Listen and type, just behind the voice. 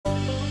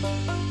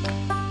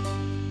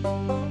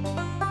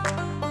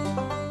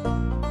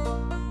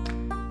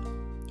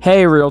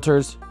Hey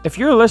realtors, if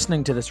you're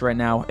listening to this right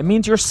now, it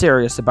means you're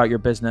serious about your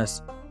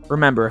business.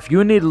 Remember, if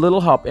you need a little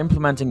help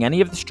implementing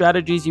any of the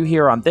strategies you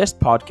hear on this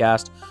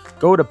podcast,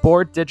 go to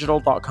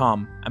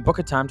boarddigital.com and book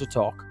a time to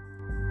talk.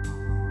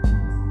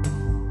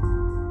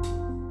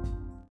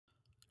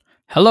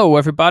 Hello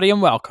everybody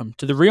and welcome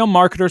to the Real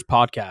Marketers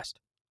Podcast.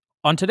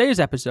 On today's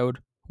episode,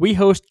 we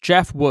host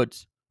Geoff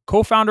Woods,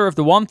 co-founder of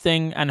The One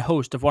Thing and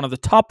host of one of the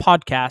top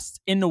podcasts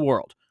in the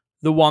world,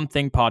 The One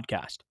Thing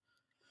Podcast.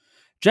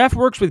 Geoff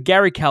works with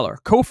Gary Keller,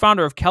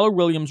 co-founder of Keller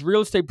Williams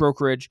Real Estate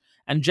Brokerage,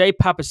 and Jay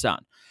Papasan,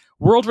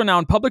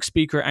 world-renowned public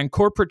speaker and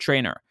corporate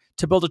trainer,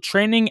 to build a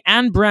training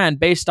and brand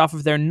based off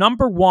of their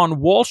 #1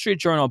 Wall Street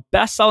Journal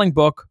bestselling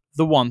book,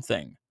 The One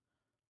Thing.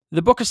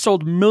 The book has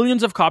sold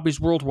millions of copies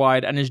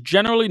worldwide and is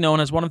generally known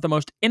as one of the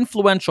most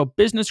influential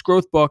business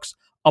growth books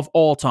of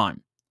all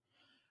time.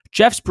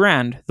 Geoff's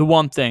brand, The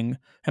One Thing,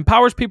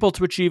 empowers people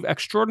to achieve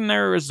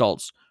extraordinary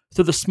results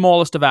through the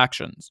smallest of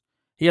actions.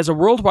 He has a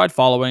worldwide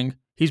following.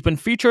 He's been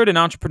featured in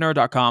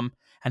Entrepreneur.com,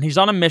 and he's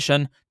on a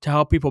mission to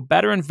help people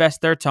better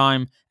invest their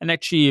time and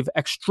achieve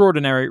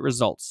extraordinary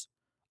results.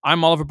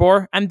 I'm Oliver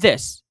Bohr, and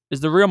this is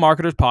the Real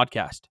Marketers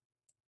Podcast.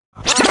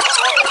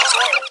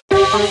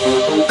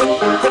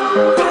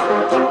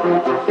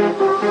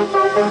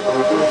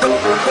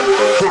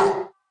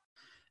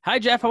 Hi,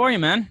 Geoff. How are you,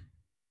 man?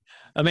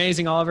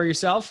 Amazing, Oliver.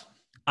 Yourself?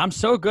 I'm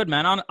so good,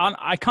 man.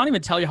 I can't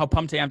even tell you how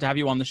pumped I am to have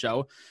you on the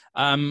show.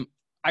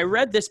 I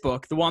read this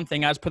book, The One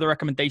Thing, as per the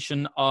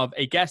recommendation of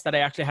a guest that I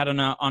actually had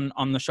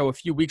on the show a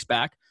few weeks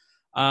back.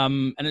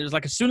 And it was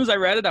like, as soon as I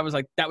read it, I was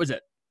like, that was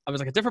it. I was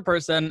like a different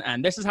person,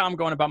 and this is how I'm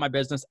going about my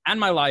business and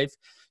my life.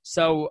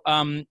 So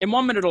in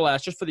 1 minute or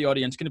less, just for the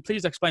audience, can you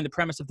please explain the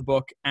premise of the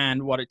book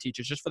and what it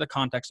teaches, just for the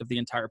context of the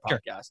entire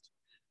podcast? Sure.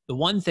 The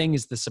one thing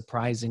is the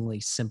surprisingly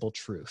simple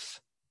truth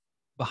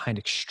behind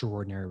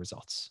extraordinary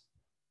results.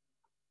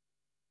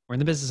 We're in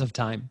the business of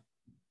time.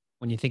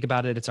 When you think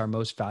about it, it's our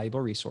most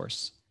valuable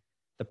resource.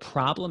 The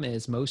problem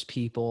is most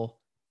people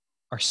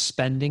are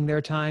spending their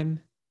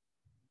time.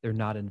 They're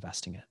not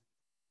investing it.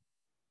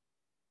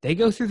 They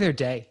go through their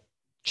day,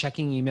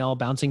 checking email,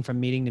 bouncing from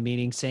meeting to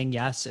meeting, saying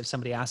yes if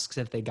somebody asks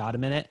if they got a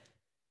minute.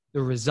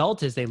 The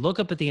result is they look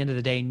up at the end of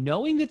the day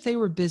knowing that they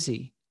were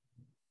busy,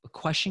 but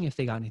questioning if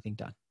they got anything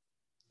done.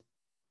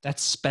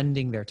 That's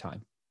spending their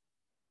time.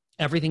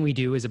 Everything we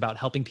do is about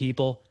helping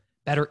people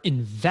better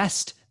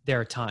invest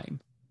their time.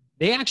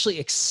 They actually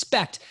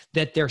expect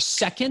that their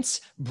seconds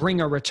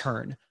bring a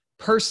return,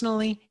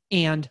 personally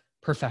and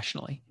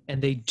professionally.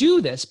 And they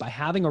do this by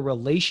having a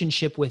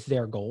relationship with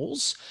their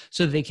goals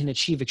so that they can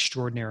achieve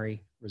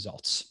extraordinary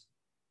results.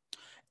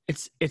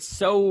 It's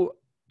so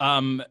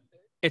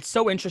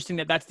interesting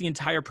that that's the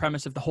entire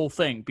premise of the whole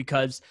thing,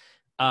 because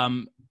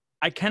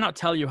I cannot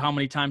tell you how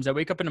many times I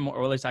wake up in the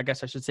morning, or at least I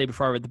guess I should say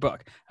before I read the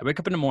book, I wake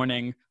up in the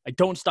morning, I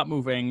don't stop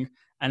moving.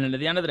 And then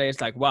at the end of the day,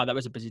 it's like, wow, that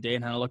was a busy day.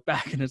 And then I look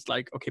back and it's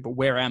like, okay, but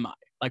where am I?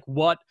 Like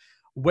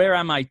where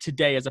am I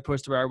today as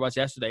opposed to where I was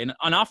yesterday?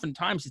 And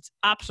oftentimes it's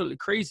absolutely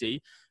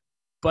crazy,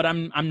 but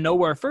I'm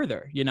nowhere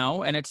further, you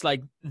know? And it's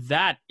like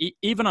that,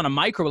 even on a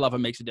micro level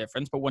makes a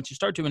difference. But once you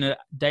start doing it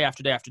day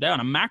after day after day on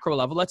a macro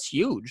level, that's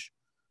huge.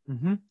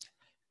 Mm-hmm.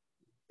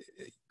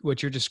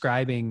 What you're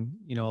describing,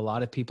 a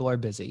lot of people are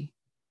busy,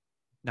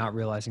 not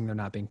realizing they're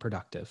not being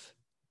productive,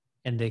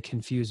 and they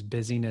confuse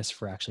busyness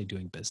for actually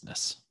doing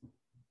business.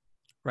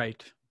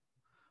 Right.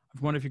 I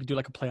wonder if you could do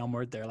like a play on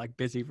word there, like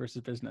busy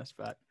versus business.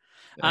 But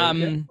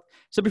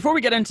so before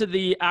we get into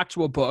the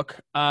actual book,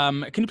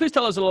 can you please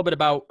tell us a little bit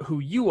about who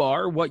you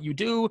are, what you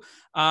do,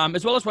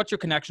 as well as what's your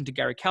connection to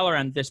Gary Keller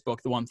and this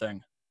book, The One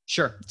Thing?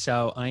 Sure.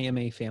 So I am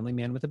a family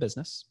man with a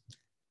business,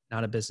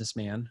 not a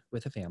businessman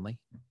with a family.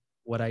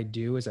 What I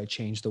do is I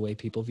change the way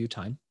people view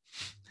time.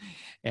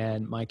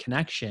 And my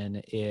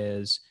connection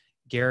is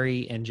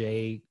Gary and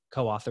Jay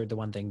co-authored The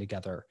One Thing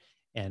together.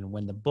 And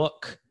when the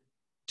book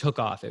took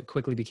off, it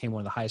quickly became one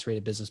of the highest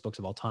rated business books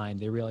of all time.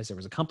 They realized there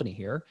was a company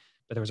here,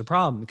 but there was a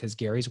problem because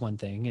Gary's One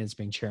Thing is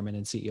being chairman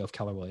and CEO of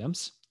Keller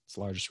Williams. It's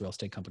the largest real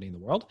estate company in the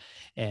world.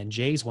 And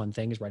Jay's One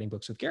Thing is writing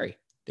books with Gary.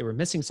 They were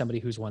missing somebody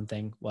whose one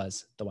thing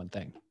was the one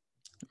thing.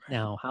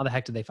 Now, how the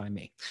heck did they find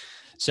me?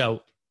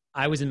 So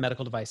I was in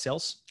medical device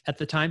sales at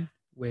the time,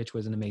 which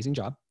was an amazing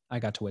job. I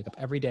got to wake up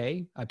every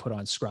day. I put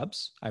on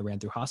scrubs. I ran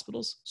through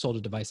hospitals, sold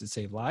a device that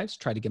saved lives,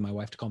 tried to get my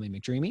wife to call me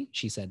McDreamy.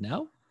 She said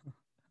no.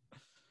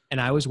 And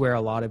I was where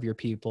a lot of your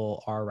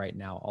people are right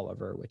now,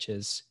 Oliver, which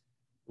is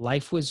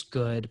life was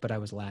good, but I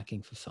was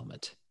lacking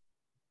fulfillment.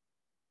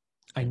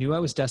 I knew I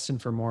was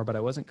destined for more, but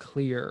I wasn't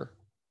clear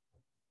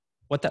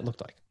what that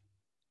looked like.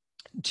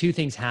 Two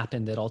things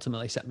happened that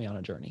ultimately set me on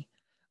a journey.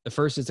 The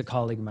first is a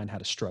colleague of mine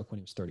had a stroke when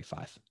he was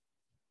 35.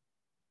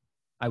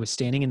 I was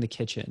standing in the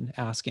kitchen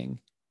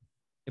asking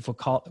if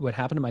what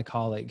happened to my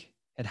colleague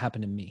had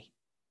happened to me,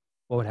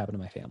 what would happen to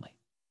my family?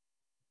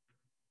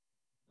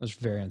 It was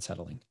very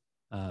unsettling.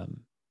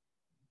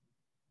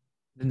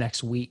 The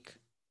next week,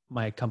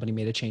 my company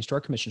made a change to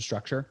our commission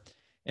structure,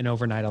 and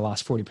overnight I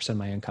lost 40% of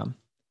my income,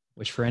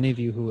 which for any of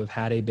you who have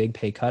had a big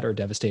pay cut or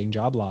devastating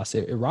job loss,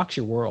 it rocks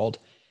your world.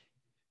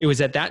 It was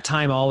at that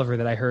time, Oliver,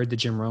 that I heard the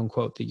Jim Rohn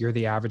quote that you're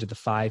the average of the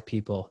 5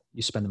 people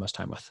you spend the most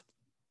time with.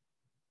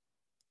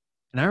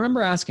 And I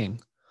remember asking,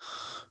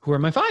 who are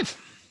my 5?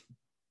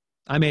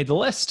 I made the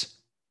list.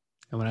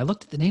 And when I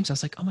looked at the names, I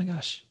was like, oh my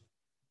gosh,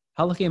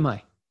 how lucky am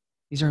I?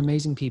 These are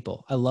amazing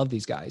people. I love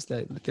these guys.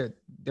 They're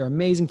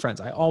amazing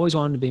friends. I always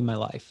wanted to be in my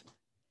life.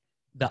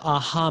 The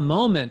aha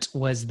moment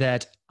was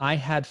that I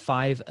had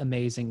 5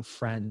 amazing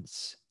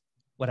friends.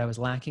 What I was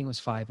lacking was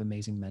 5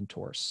 amazing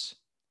mentors.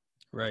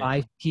 Right.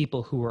 5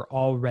 people who were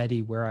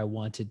already where I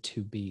wanted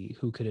to be,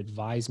 who could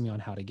advise me on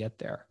how to get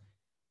there.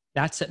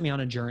 That set me on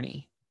a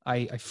journey.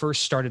 I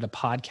first started a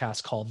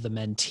podcast called The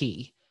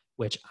Mentee,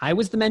 which I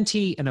was the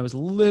mentee, and I was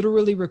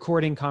literally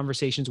recording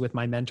conversations with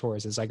my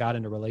mentors as I got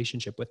into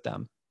relationship with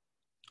them.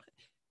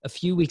 A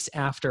few weeks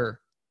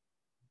after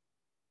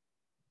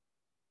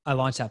I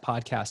launched that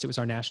podcast, it was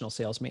our national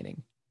sales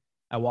meeting.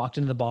 I walked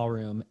into the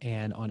ballroom,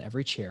 and on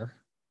every chair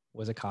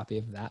was a copy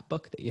of that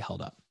book that you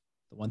held up,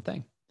 The One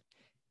Thing.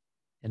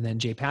 And then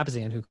Jay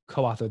Papasan, who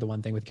co-authored The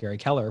One Thing with Gary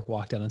Keller,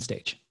 walked out on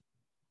stage.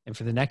 And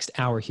for the next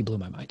hour, he blew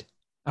my mind.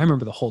 I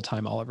remember the whole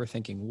time, Oliver,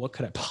 thinking, what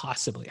could I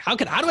possibly, how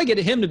do I get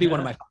him to be one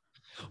of my,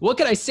 what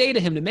could I say to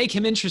him to make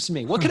him interested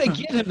in me? What could I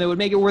give him that would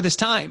make it worth his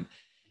time?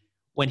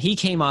 When he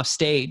came off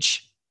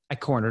stage, I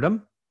cornered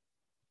him.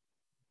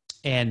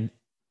 And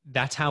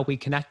that's how we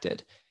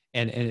connected.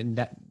 And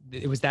that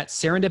it was that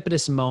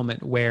serendipitous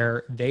moment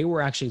where they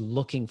were actually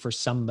looking for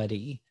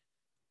somebody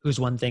whose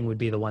one thing would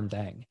be the one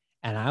thing.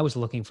 And I was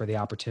looking for the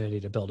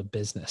opportunity to build a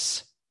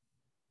business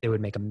that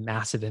would make a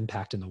massive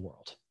impact in the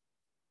world.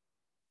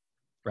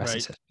 Rest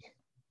is history.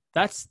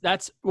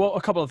 That's well,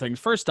 a couple of things.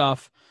 First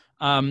off,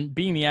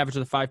 being the average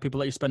of the 5 people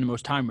that you spend the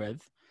most time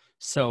with.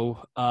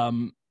 So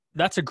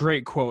that's a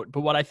great quote. But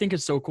what I think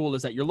is so cool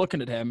is that you're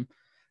looking at him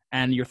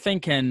and you're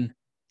thinking,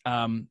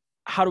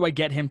 how do I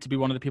get him to be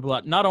one of the people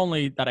that not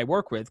only that I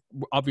work with,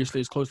 obviously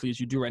as closely as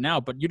you do right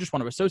now, but you just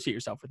want to associate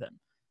yourself with him.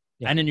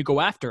 Yeah. And then you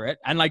go after it.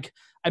 And like,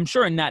 I'm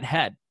sure in that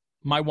head,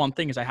 my one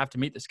thing is I have to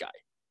meet this guy.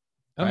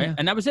 Oh, right. Yeah.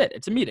 And that was it.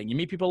 It's a meeting. You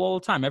meet people all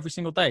the time, every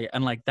single day.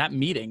 And like that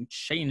meeting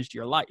changed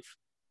your life.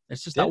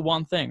 It's just that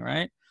one thing,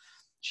 right?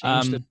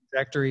 Changed the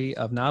trajectory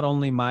of not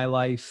only my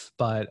life,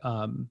 but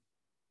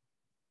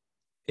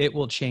it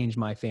will change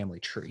my family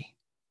tree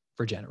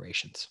for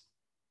generations.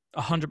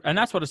 100. And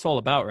that's what it's all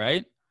about,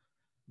 right?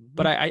 Mm-hmm.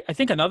 But I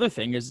think another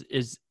thing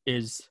is,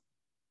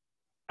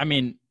 I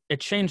mean, it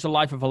changed the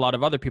life of a lot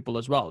of other people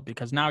as well,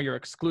 because now you're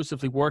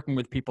exclusively working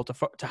with people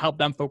to help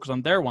them focus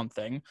on their one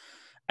thing.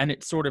 And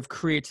it sort of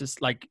creates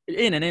this, like,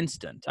 in an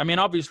instant. I mean,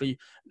 obviously,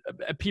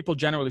 people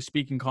generally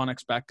speaking can't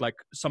expect like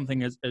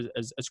something as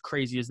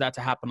crazy as that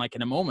to happen like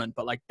in a moment.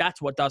 But like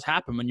that's what does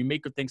happen when you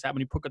make good things happen.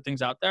 When you put good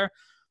things out there.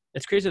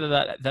 It's crazy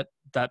that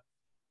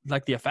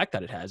like the effect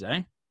that it has,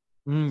 eh?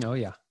 Oh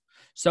yeah.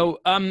 So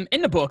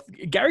in the book,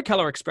 Gary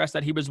Keller expressed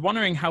that he was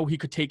wondering how he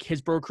could take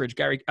his brokerage,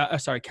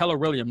 Keller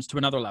Williams, to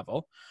another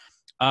level,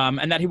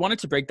 and that he wanted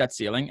to break that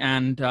ceiling.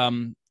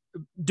 And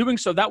doing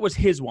so, that was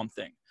his one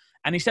thing.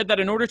 And he said that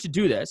in order to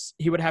do this,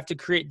 he would have to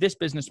create this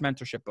business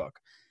mentorship book.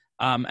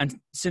 And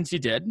since he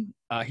did,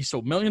 he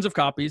sold millions of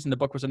copies, and the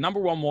book was a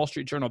 #1 Wall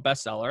Street Journal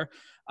bestseller.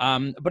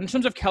 But in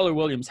terms of Keller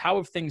Williams, how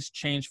have things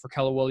changed for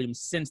Keller Williams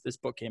since this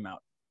book came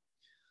out?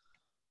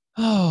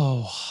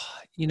 Oh,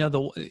 he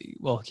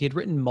had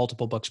written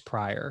multiple books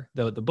prior.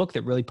 The book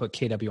that really put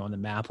KW on the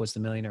map was The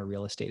Millionaire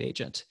Real Estate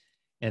Agent.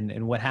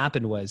 And what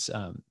happened was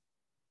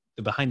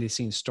the behind the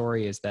scenes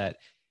story is that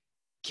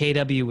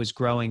KW was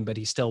growing, but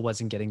he still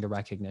wasn't getting the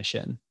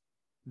recognition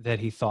that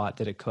he thought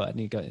that it could.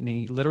 And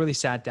he literally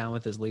sat down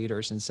with his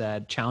leaders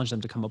and challenged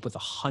them to come up with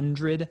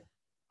 100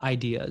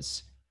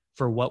 ideas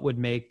for what would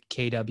make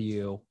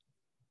KW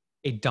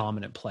a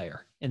dominant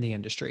player in the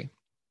industry.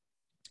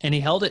 And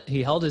he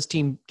held his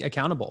team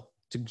accountable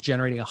to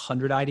generating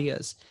 100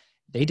 ideas.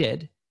 They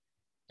did.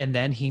 And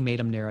then he made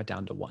them narrow it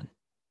down to 1.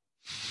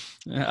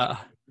 Yeah.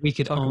 We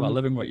could talk about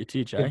living what you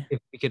teach, eh? If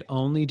we could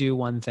only do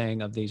one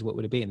thing of these, what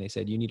would it be? And they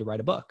said, you need to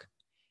write a book.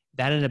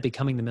 That ended up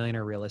becoming The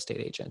Millionaire Real Estate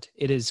Agent.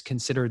 It is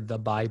considered the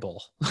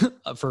Bible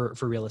for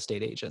real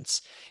estate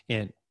agents.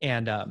 And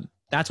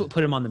that's what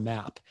put him on the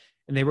map.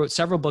 And they wrote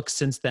several books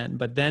since then.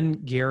 But then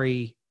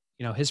Gary,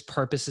 his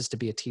purpose is to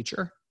be a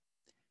teacher.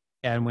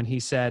 And when he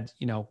said,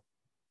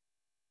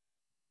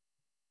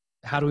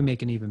 how do we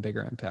make an even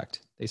bigger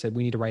impact? They said,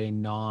 we need to write a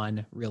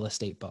non-real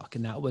estate book.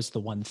 And that was the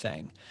one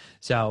thing.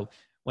 So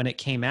when it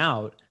came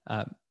out,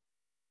 I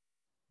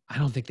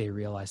don't think they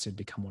realized it would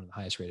become one of the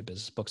highest rated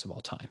business books of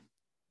all time.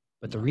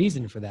 But the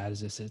reason for that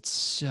is it's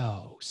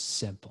so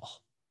simple.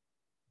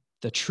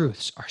 The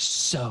truths are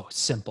so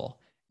simple,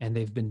 and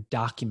they've been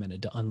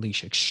documented to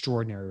unleash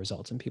extraordinary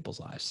results in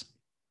people's lives.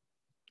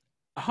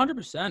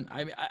 100%.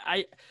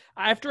 I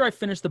after I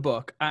finished the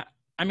book,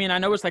 I mean, I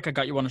know it's like I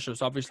got you on a show,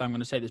 so obviously I'm going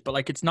to say this, but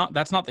like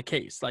that's not the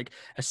case. Like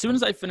as soon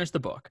as I finished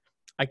the book,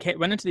 I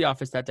went into the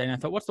office that day and I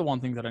thought, what's the one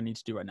thing that I need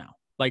to do right now?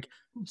 Like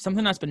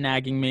something that's been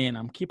nagging me, and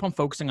I'm keep on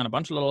focusing on a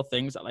bunch of little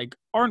things that like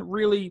aren't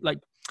really like,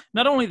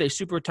 not only are they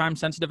super time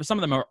sensitive, some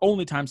of them are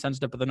only time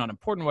sensitive, but they're not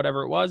important,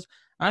 whatever it was.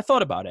 And I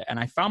thought about it and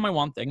I found my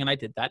one thing and I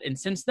did that. And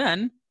since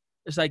then,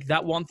 it's like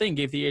that one thing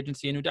gave the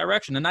agency a new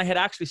direction. And I had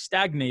actually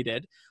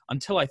stagnated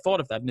until I thought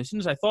of that. And as soon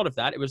as I thought of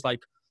that, it was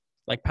like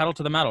pedal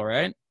to the metal,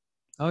 right?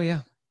 Oh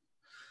yeah.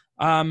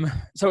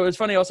 So it was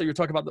funny also, you're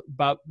talking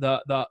about the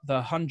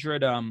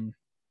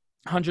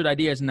 100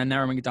 ideas and then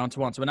narrowing it down to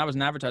one. So when I was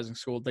in advertising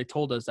school, they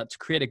told us that to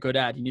create a good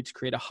ad, you need to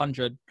create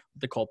 100,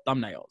 what they call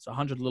thumbnails,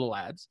 100 little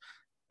ads,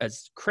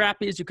 as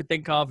crappy as you could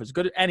think of, as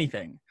good as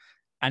anything.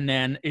 And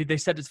then they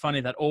said it's funny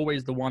that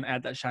always the one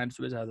ad that shines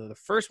through is either the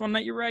first one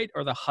that you write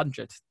or the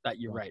 100th that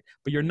you write.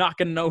 But you're not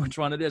going to know which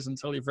one it is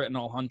until you've written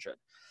all 100.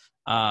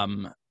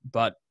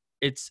 But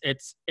it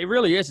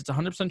really is. It's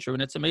 100% true,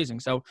 and it's amazing.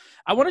 So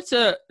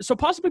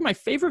possibly my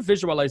favorite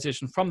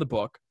visualization from the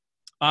book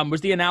was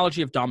the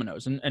analogy of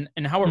dominoes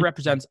and how it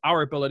represents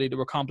our ability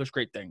to accomplish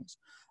great things.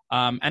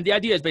 And the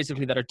idea is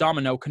basically that a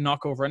domino can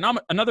knock over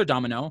another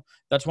domino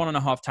that's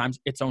 1.5 times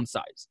its own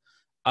size.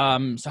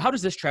 So how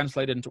does this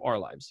translate into our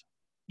lives?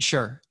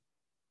 Sure.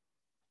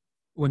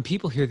 When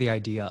people hear the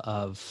idea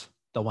of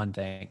the one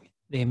thing,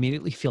 they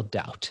immediately feel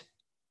doubt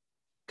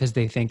because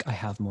they think I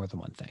have more than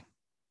one thing.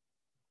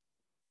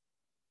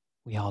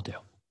 We all do.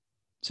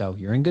 So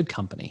you're in good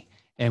company,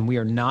 and we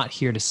are not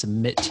here to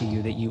submit to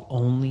you that you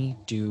only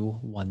do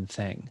one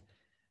thing.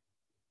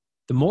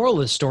 The moral of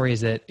the story is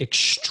that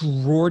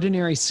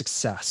extraordinary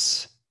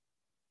success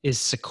is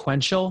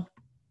sequential,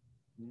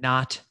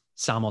 not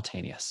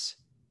simultaneous.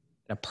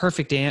 A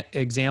perfect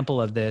example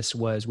of this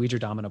was Ouija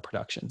Domino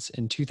Productions.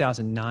 In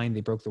 2009,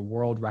 they broke the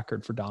world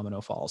record for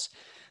domino falls.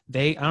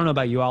 I don't know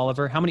about you,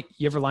 Oliver.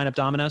 You ever line up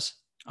dominoes?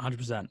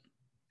 100%.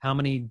 How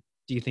many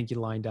do you think you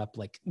lined up,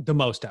 like the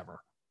most ever?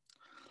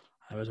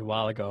 It was a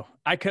while ago.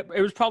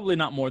 It was probably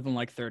not more than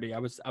like 30. I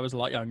was a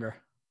lot younger.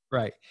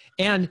 Right.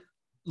 And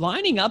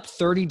lining up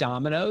 30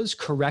 dominoes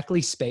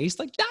correctly spaced,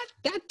 like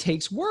that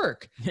takes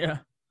work. Yeah.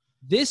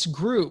 This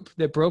group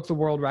that broke the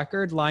world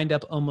record lined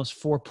up almost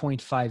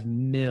 4.5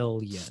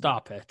 million.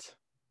 Stop it.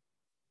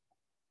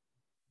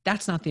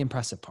 That's not the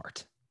impressive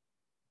part.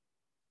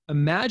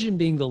 Imagine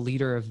being the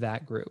leader of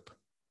that group,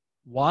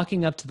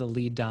 walking up to the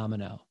lead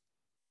domino,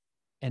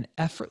 and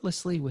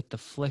effortlessly, with the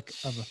flick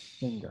of a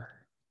finger,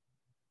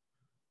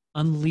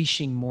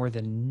 unleashing more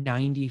than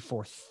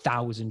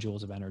 94,000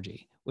 joules of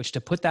energy, which,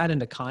 to put that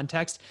into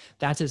context,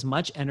 that's as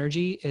much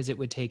energy as it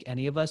would take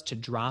any of us to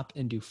drop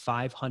and do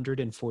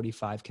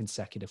 545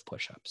 consecutive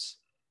push-ups.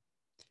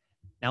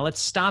 Now let's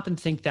stop and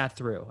think that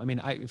through. I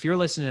mean, if you're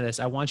listening to this,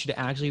 I want you to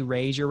actually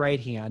raise your right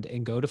hand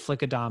and go to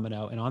flick a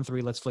domino. And on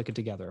 3, let's flick it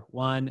together.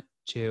 1,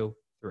 2,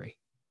 3.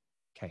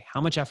 Okay.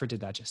 How much effort did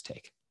that just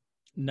take?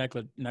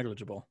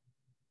 Negligible.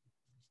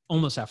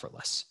 Almost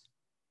effortless.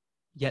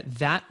 Yet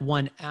that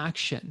one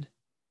action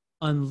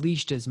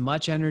unleashed as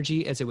much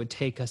energy as it would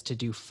take us to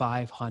do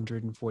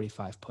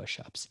 545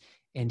 push-ups.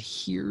 And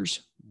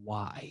here's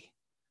why.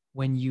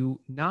 When you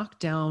knock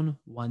down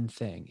one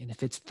thing, and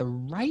if it's the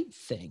right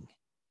thing,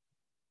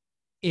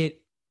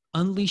 it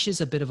unleashes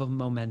a bit of a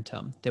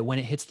momentum that when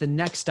it hits the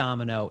next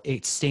domino,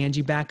 it stands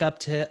you back up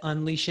to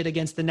unleash it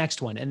against the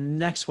next one and the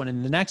next one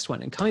and the next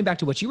one. And coming back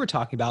to what you were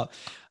talking about,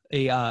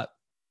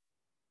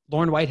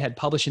 Lauren Whitehead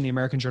published in the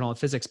American Journal of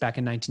Physics back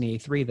in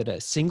 1983 that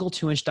a single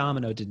 2-inch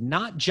domino did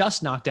not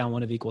just knock down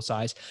one of equal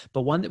size,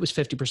 but one that was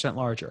 50%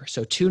 larger.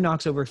 So 2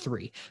 knocks over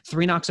 3,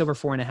 3 knocks over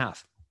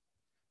 4.5.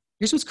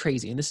 Here's what's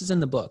crazy, and this is in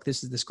the book.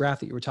 This is this graph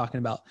that you were talking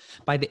about.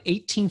 By the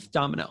 18th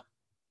domino,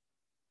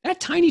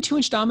 that tiny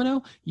 2-inch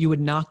domino, you would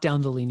knock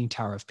down the Leaning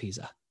Tower of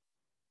Pisa.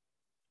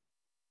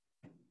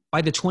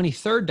 By the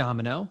 23rd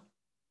domino,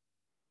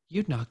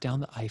 you'd knock down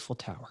the Eiffel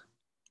Tower.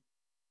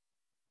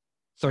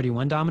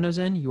 31 dominoes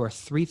in, you are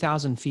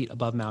 3,000 feet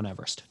above Mount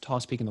Everest,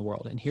 tallest peak in the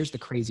world. And here's the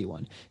crazy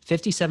one.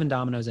 57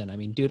 dominoes in. I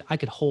mean, dude, I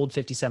could hold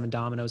 57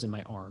 dominoes in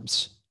my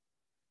arms.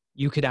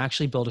 You could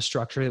actually build a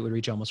structure that would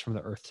reach almost from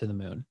the Earth to the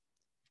moon.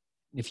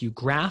 If you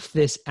graph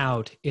this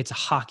out, it's a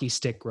hockey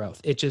stick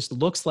growth. It just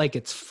looks like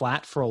it's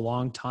flat for a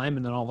long time,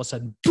 and then all of a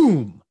sudden,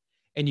 boom,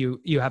 and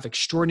you have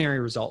extraordinary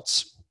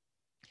results.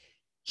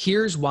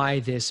 Here's why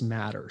this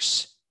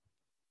matters.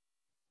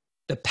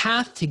 The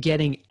path to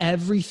getting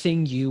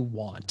everything you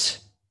want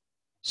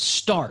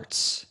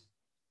starts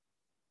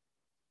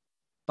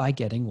by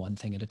getting one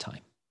thing at a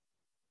time.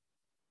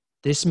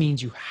 This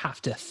means you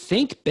have to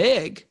think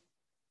big,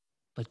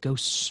 but go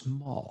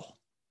small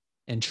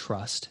and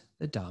trust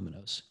the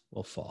dominoes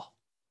will fall.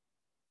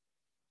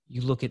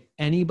 You look at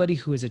anybody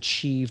who has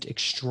achieved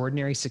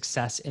extraordinary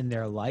success in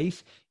their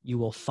life, you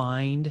will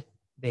find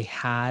they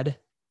had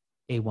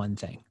a one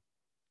thing,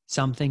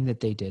 something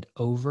that they did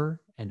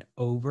over and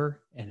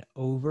over and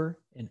over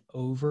and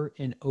over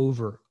and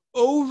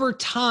over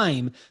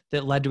time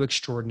that led to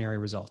extraordinary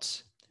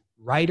results.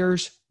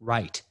 Writers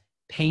write,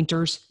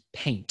 painters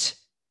paint.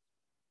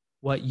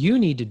 What you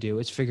need to do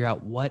is figure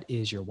out what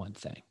is your one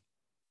thing.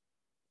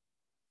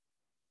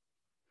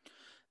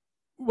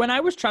 When I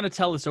was trying to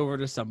tell this over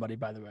to somebody,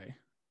 by the way,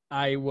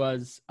 I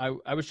was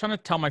trying to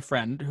tell my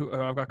friend who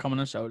I've got coming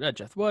on the show,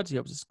 Geoff Woods. He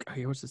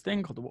hosts this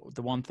thing called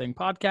the One Thing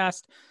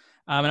podcast.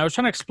 And I was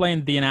trying to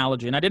explain the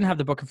analogy, and I didn't have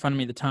the book in front of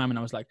me at the time. And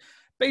I was like,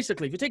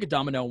 basically, if you take a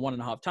domino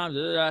 1.5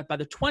 times, by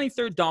the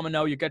 23rd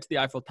domino, you get to the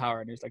Eiffel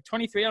Tower. And he was like,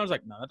 23? I was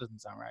like, no, that doesn't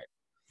sound right.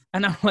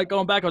 And I'm like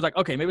going back, I was like,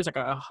 okay, maybe it's like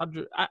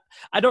 100.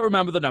 I don't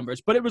remember the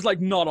numbers, but it was like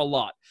not a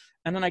lot.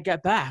 And then I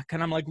get back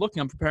and I'm like looking,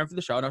 I'm preparing for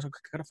the show. And I was like,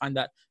 gotta find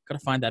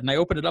that. And I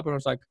opened it up and I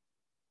was like,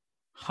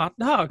 hot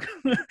dog.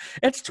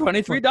 It's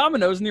 23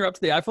 dominoes and you're up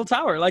to the Eiffel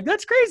Tower. Like,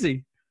 that's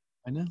crazy.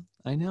 I know.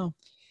 And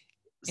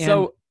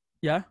so,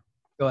 yeah.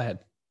 Go ahead.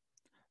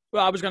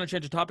 Well, I was going to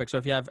change the topic. So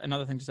if you have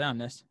another thing to say on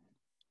this.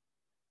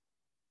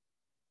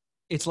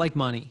 It's like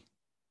money.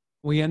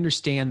 We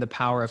understand the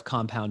power of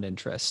compound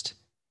interest.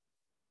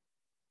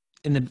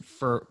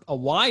 For a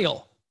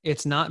while,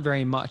 it's not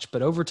very much,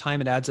 but over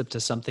time it adds up to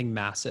something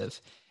massive.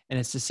 And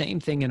it's the same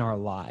thing in our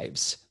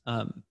lives.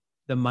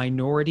 The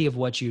minority of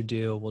what you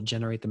do will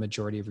generate the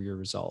majority of your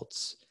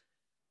results.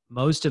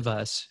 Most of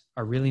us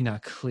are really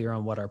not clear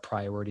on what our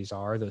priorities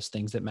are, those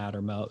things that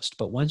matter most.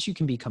 But once you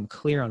can become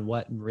clear on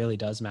what really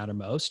does matter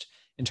most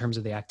in terms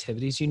of the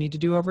activities you need to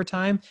do over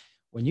time,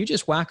 when you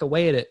just whack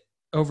away at it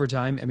over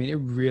time, I mean, it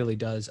really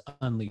does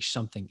unleash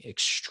something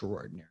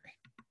extraordinary.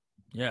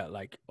 Yeah,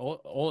 like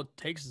all it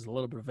takes is a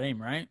little bit of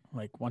aim, right?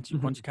 Like once you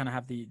kind of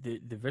have the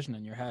vision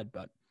in your head.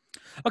 But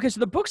okay, so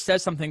the book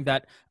says something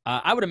that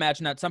I would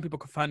imagine that some people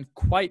could find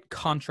quite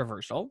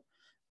controversial.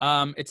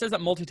 It says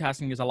that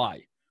multitasking is a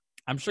lie.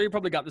 I'm sure you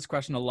probably got this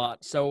question a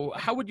lot. So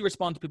how would you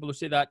respond to people who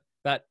say that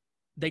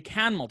they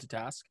can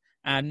multitask,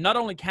 and not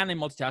only can they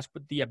multitask,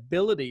 but the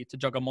ability to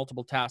juggle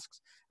multiple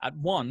tasks at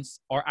once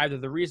are either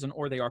the reason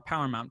or they are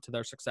paramount to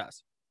their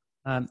success?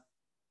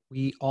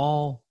 We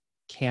all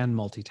can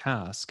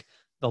multitask.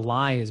 The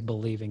lie is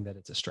believing that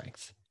it's a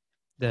strength.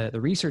 The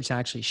research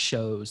actually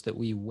shows that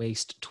we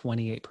waste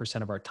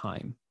 28% of our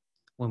time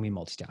when we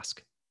multitask,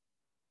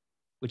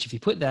 which if you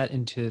put that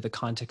into the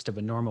context of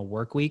a normal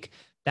work week,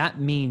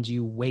 that means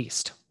you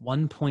waste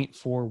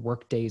 1.4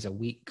 work days a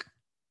week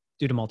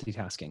due to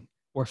multitasking.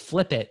 Or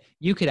flip it,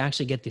 you could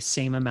actually get the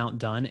same amount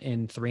done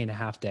in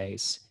 3.5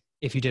 days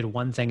if you did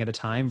one thing at a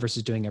time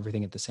versus doing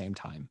everything at the same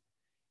time.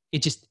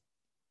 It's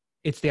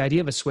the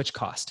idea of a switch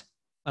cost.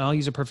 And I'll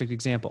use a perfect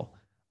example.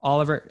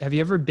 Oliver, have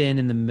you ever been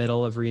in the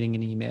middle of reading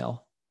an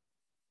email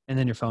and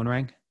then your phone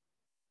rang?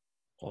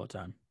 All the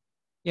time.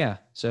 Yeah.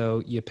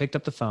 So you picked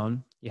up the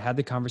phone, you had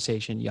the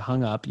conversation, you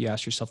hung up, you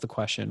asked yourself the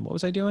question, what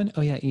was I doing?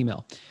 Oh yeah,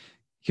 email.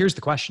 Here's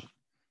the question.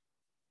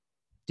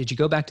 Did you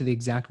go back to the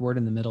exact word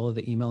in the middle of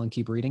the email and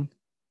keep reading?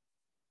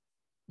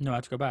 No, I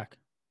had to go back.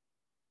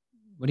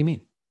 What do you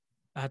mean?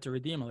 I had to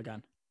read the email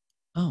again.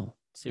 Oh,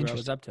 see what I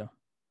was up to.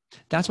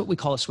 That's what we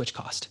call a switch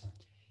cost.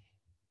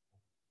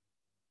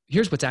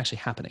 Here's what's actually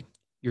happening.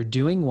 You're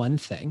doing one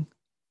thing,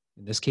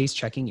 in this case,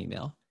 checking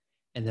email,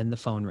 and then the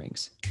phone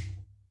rings.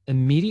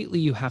 Immediately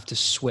you have to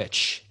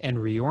switch and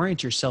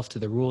reorient yourself to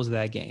the rules of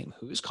that game.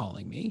 Who's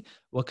calling me?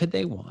 What could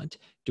they want?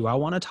 Do I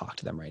want to talk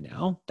to them right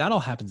now? That all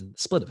happens in the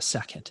split of a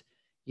second.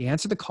 You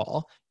answer the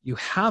call. You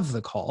have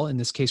the call. In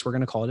this case, we're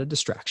going to call it a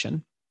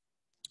distraction.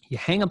 You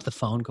hang up the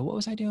phone, go, what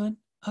was I doing?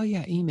 Oh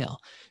yeah, email.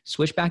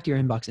 Switch back to your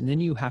inbox, and then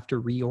you have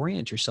to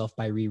reorient yourself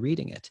by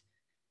rereading it.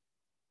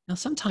 Now,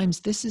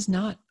 sometimes this is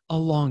not a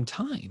long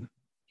time.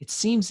 It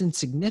seems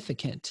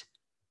insignificant.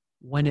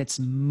 When it's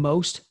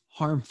most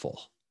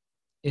harmful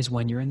is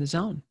when you're in the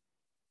zone.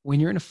 When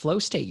you're in a flow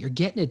state, you're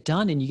getting it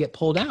done and you get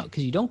pulled out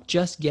because you don't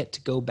just get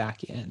to go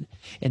back in.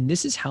 And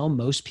this is how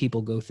most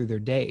people go through their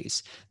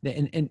days.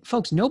 And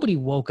folks, nobody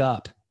woke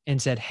up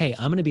and said, hey,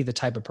 I'm going to be the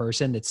type of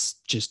person that's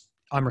just,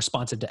 I'm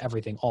responsive to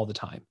everything all the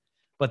time.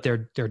 But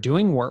they're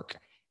doing work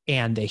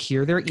and they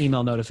hear their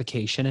email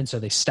notification. And so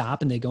they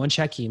stop and they go and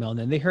check email. And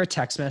then they hear a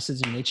text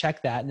message and they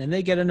check that. And then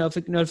they get a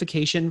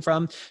notification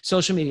from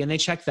social media and they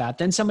check that.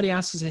 Then somebody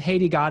asks, hey,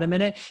 do you got a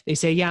minute? They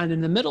say, yeah. And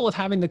in the middle of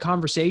having the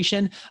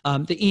conversation,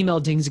 the email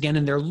dings again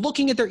and they're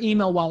looking at their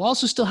email while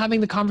also still having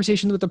the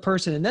conversation with the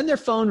person. And then their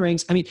phone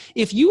rings. I mean,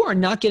 if you are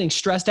not getting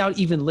stressed out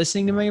even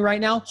listening to me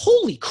right now,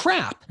 holy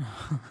crap.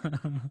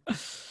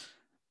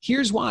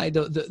 Here's why.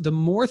 The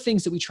more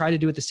things that we try to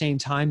do at the same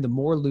time, the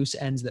more loose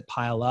ends that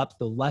pile up,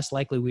 the less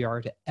likely we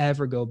are to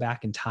ever go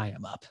back and tie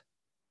them up.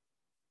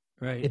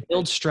 Right. It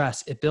builds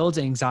stress. It builds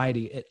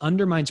anxiety. It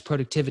undermines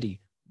productivity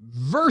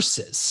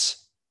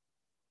versus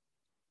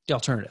the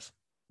alternative,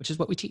 which is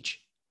what we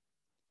teach.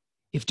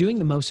 If doing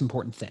the most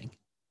important thing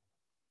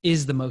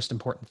is the most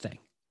important thing,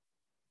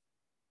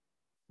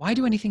 why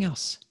do anything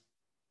else?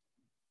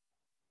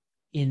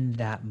 In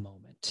that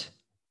moment,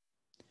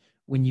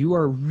 when you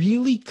are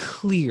really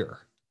clear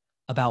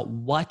about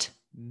what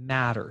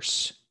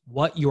matters,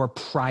 what your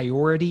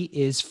priority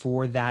is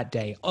for that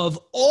day, of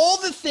all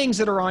the things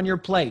that are on your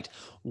plate,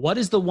 what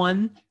is the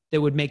one that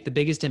would make the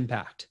biggest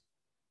impact?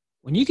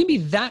 When you can be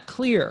that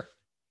clear,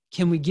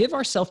 can we give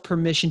ourselves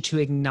permission to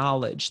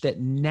acknowledge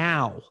that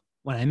now,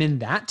 when I'm in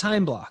that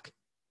time block,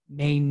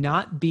 may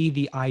not be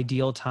the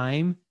ideal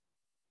time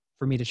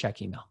for me to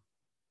check email?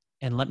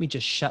 and let me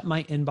just shut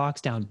my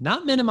inbox down,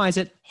 not minimize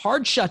it,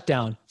 hard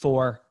shutdown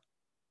for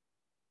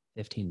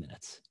 15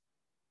 minutes.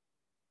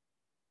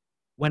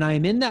 When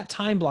I'm in that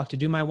time block to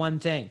do my one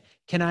thing,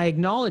 can I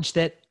acknowledge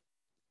that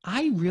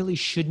I really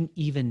shouldn't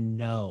even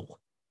know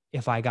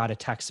if I got a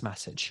text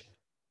message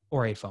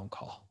or a phone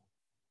call?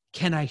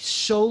 Can I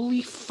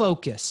solely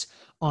focus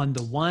on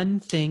the one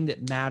thing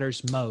that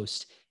matters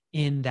most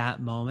in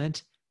that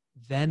moment?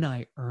 Then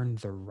I earn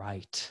the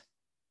right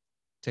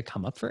to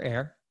come up for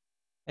air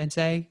and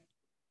say,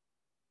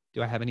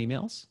 do I have any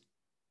emails?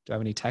 Do I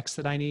have any texts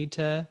that I need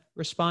to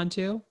respond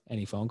to?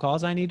 Any phone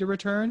calls I need to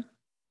return?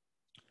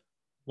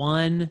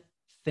 One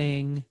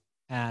thing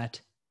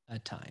at a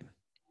time.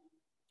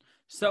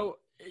 So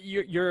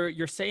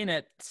you're saying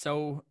it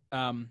so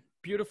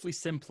beautifully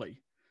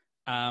simply,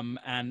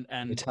 and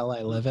You tell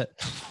I live it.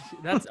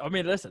 that's, I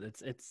mean, listen,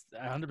 it's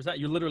 100%.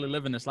 You literally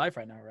live in this life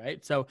right now,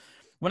 right? So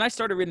when I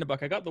started reading the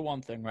book, I got the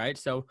one thing, right?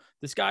 So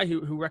this guy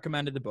who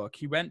recommended the book,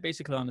 he went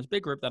basically on this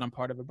big group that I'm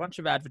part of, a bunch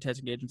of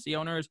advertising agency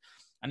owners,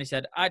 and he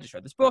said, I just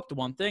read this book, The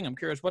One Thing. I'm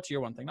curious, what's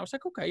your one thing? And I was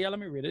like, okay, yeah, let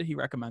me read it. He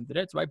recommended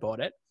it, so I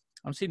bought it.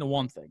 I'm seeing the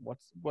one thing.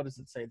 What does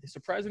it say? The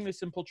surprisingly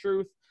simple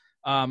truth.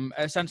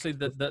 Essentially,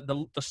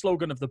 the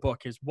slogan of the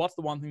book is, what's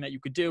the one thing that you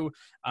could do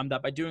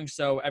that by doing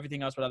so,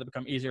 everything else would either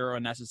become easier or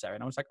unnecessary.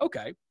 And I was like,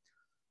 okay.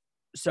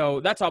 So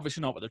that's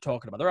obviously not what they're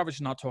talking about. They're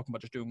obviously not talking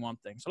about just doing one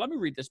thing. So let me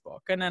read this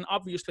book. And then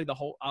obviously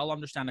I'll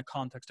understand the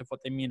context of what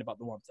they mean about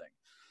the one thing.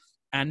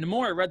 And the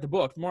more I read the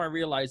book, the more I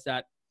realized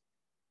that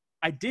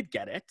I did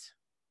get it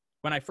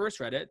when I first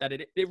read it, that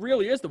it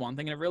really is the one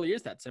thing, and it really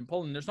is that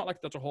simple. And there's not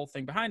like there's a whole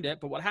thing behind it.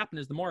 But what happened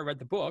is the more I read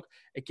the book,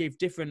 it gave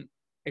different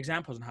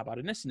examples. And how about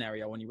in this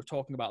scenario when you were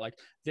talking about like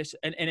this,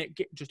 and it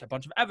gave just a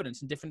bunch of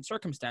evidence in different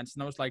circumstances.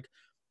 And I was like,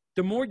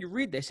 the more you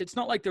read this, it's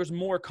not like there's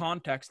more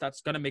context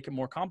that's going to make it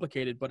more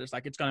complicated, but it's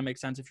like it's going to make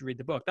sense if you read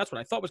the book. That's what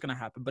I thought was going to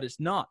happen, but it's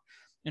not.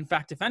 In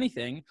fact, if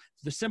anything,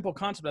 the simple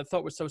concept I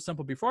thought was so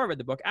simple before I read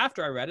the book,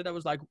 after I read it, I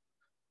was like,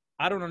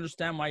 I don't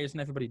understand why isn't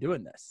everybody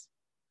doing this?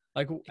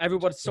 Like,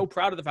 everybody's so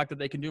proud of the fact that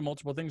they can do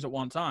multiple things at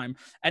one time.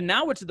 And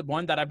now it's to the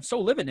point that I'm so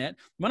living it.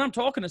 When I'm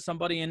talking to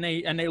somebody and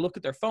they look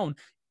at their phone,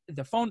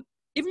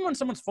 even when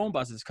someone's phone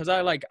buzzes, because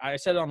I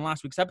said it on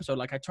last week's episode,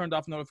 like I turned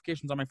off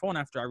notifications on my phone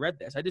after I read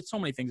this. I did so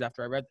many things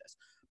after I read this.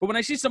 But when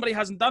I see somebody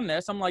hasn't done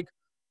this, I'm like,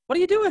 what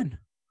are you doing?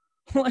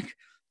 Like,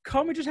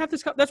 can't we just have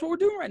this? That's what we're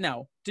doing right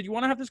now. Did you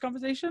want to have this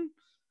conversation?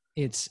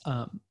 It's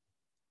the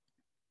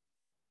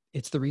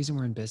reason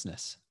we're in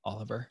business,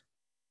 Oliver.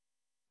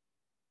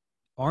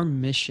 Our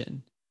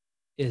mission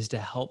is to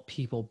help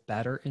people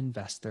better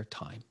invest their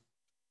time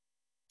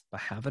by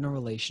having a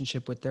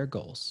relationship with their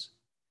goals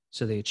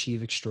so they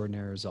achieve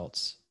extraordinary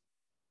results.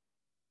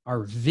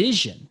 Our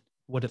vision,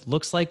 what it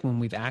looks like when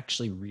we've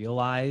actually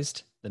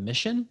realized the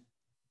mission,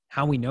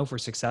 how we know if we're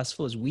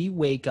successful, is we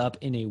wake up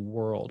in a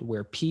world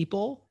where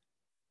people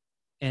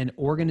and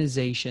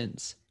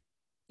organizations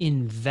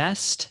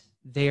invest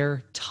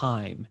their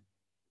time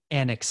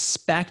and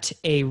expect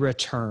a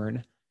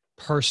return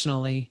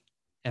personally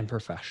and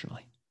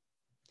professionally.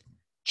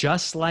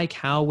 Just like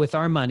how with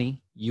our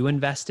money, you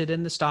invested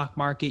in the stock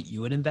market,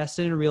 you would invest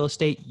in real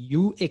estate,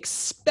 you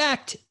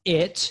expect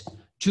it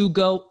to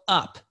go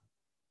up.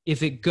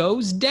 If it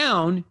goes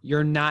down,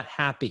 you're not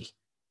happy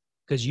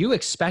because you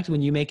expect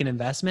when you make an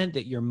investment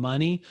that your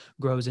money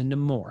grows into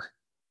more.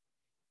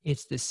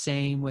 It's the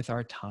same with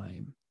our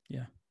time.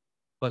 Yeah.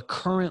 But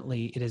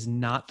currently, it is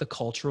not the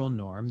cultural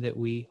norm that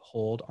we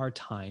hold our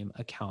time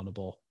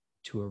accountable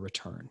to a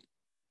return.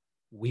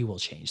 We will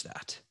change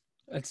that.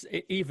 It's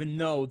even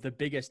though the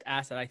biggest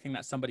asset I think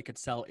that somebody could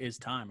sell is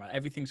time, right?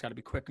 Everything's got to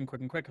be quick and quick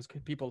and quick because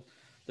people,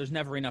 there's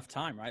never enough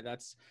time, right?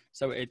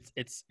 So it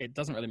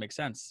doesn't really make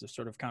sense. It's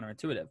sort of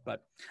counterintuitive.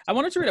 But I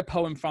wanted to read a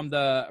poem from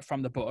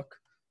the book.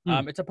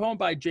 It's a poem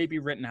by J.B.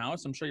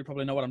 Rittenhouse. I'm sure you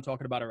probably know what I'm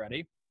talking about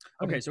already.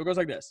 Okay, so it goes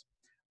like this.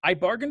 I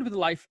bargained with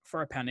life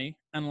for a penny,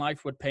 and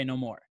life would pay no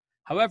more.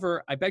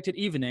 However, I begged at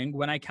evening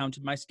when I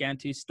counted my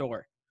scanty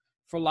store.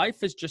 For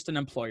life is just an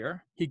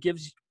employer. He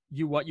gives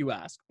you what you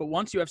ask, but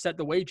once you have set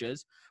the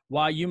wages,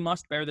 why, you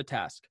must bear the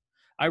task.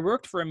 I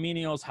worked for a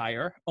menial's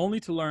hire, only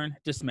to learn,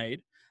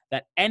 dismayed,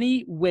 that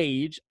any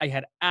wage I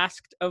had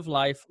asked of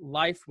life,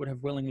 life would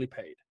have willingly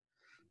paid.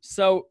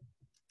 So,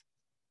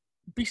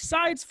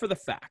 besides for the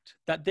fact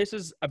that this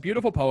is a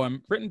beautiful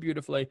poem, written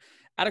beautifully,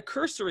 at a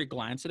cursory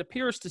glance, it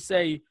appears to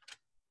say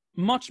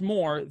much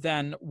more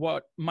than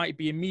what might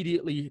be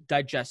immediately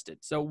digested.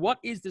 So what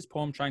is this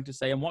poem trying to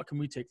say, and what can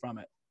we take from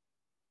it?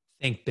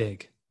 Think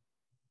big.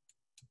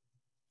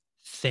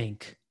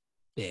 Think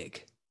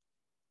big.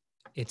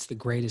 It's the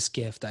greatest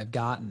gift I've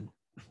gotten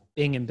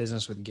being in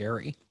business with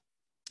Gary.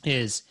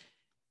 Is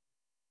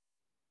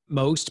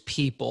most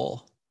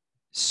people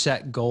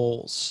set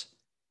goals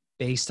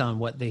based on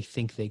what they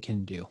think they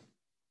can do.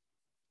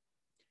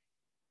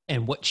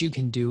 And what you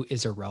can do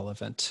is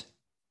irrelevant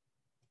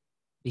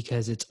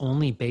because it's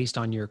only based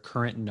on your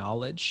current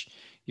knowledge,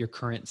 your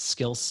current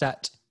skill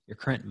set, your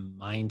current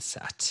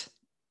mindset.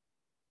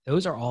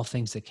 Those are all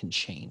things that can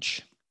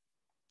change.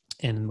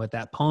 And what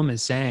that poem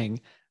is saying,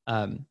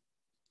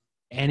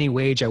 Any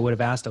wage I would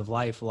have asked of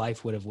life,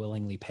 life would have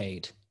willingly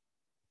paid.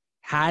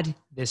 Had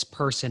this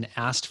person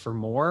asked for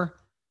more,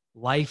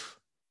 life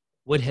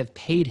would have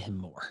paid him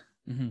more.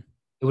 Mm-hmm.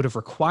 It would have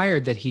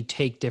required that he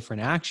take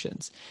different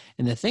actions.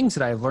 And the things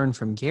that I've learned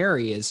from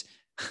Gary is,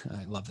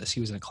 I love this. He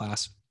was in a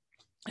class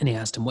and he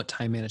asked him, what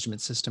time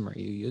management system are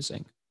you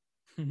using?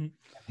 Mm-hmm.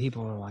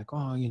 People are like,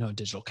 oh,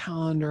 digital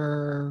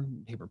calendar,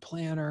 paper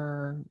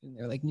planner. And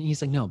they're like,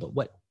 he's like, no, but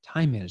what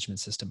time management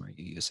system are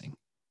you using?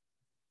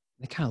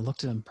 They kind of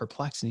looked at him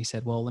perplexed and he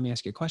said, well, let me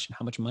ask you a question.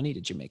 How much money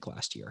did you make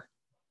last year?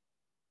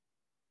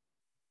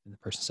 And the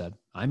person said,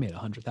 I made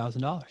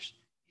 $100,000. He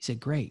said,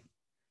 great.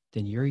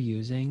 Then you're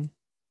using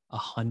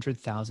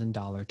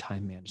 $100,000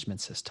 time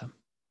management system.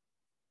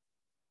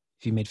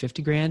 If you made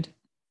 50 grand,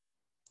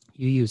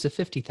 you use a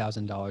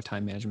 $50,000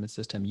 time management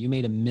system. You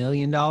made $1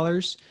 million,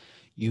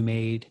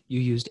 you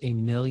used $1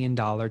 million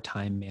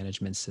time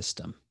management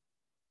system.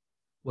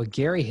 What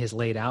Gary has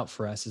laid out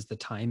for us is the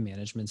time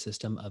management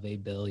system of a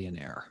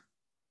billionaire,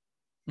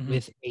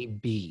 with a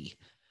B.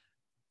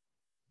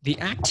 The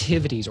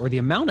activities or the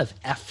amount of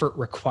effort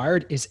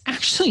required is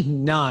actually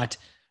not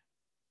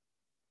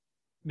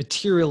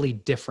materially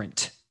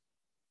different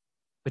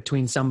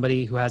between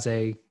somebody who has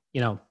a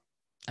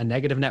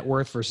negative net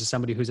worth versus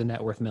somebody who's a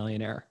net worth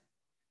millionaire.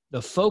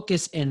 The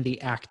focus and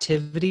the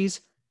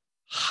activities,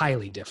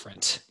 highly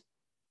different.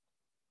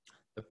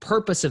 The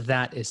purpose of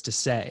that is to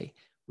say,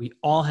 we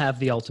all have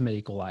the ultimate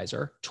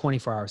equalizer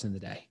 24 hours in the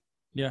day.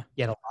 Yeah.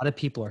 Yet a lot of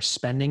people are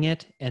spending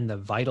it and the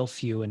vital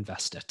few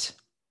invest it.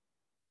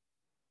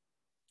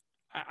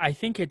 I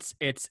think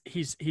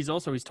he's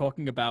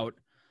talking about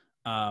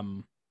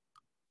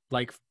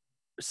like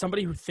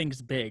somebody who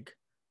thinks big,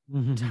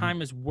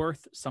 time is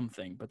worth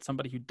something, but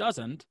somebody who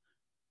doesn't,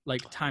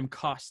 like, time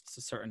costs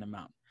a certain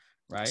amount,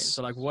 right?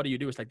 So like, what do you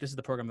do? It's like, this is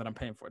the program that I'm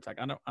paying for. It's like,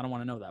 I don't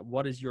want to know that.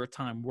 What is your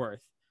time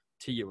worth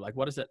to you? Like,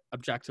 what is it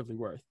objectively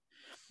worth?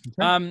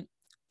 Okay.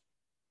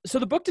 So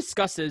the book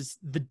discusses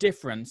the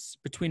difference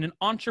between an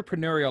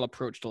entrepreneurial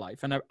approach to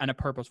life and a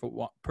purposeful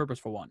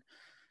one.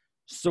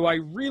 So I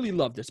really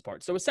love this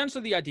part. So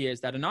essentially the idea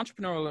is that an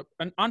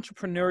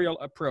entrepreneurial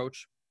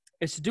approach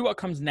is to do what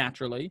comes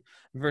naturally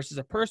versus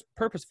a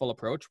purposeful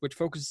approach, which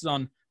focuses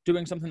on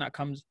doing something that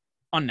comes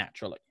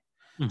unnaturally.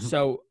 Mm-hmm.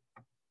 So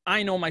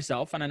I know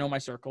myself and I know my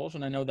circles,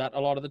 and I know that a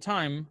lot of the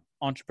time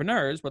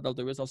entrepreneurs, what they'll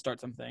do is they'll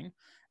start something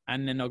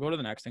and then they'll go to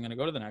the next thing and they'll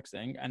go to the next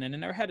thing. And then in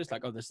their head, it's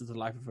like, oh, this is the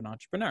life of an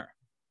entrepreneur,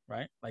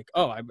 right? Like,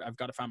 oh, I've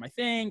got to find my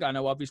thing. I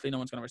know obviously no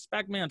one's going to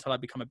respect me until I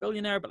become a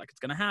billionaire, but like, it's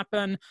going to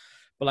happen.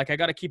 But like, I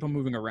got to keep on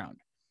moving around.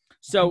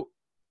 So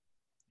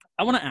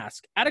I want to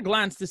ask, at a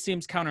glance, this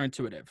seems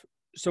counterintuitive.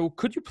 So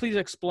could you please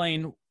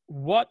explain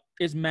what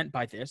is meant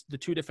by this, the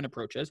two different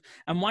approaches,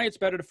 and why it's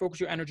better to focus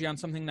your energy on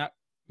something that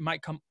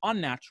might come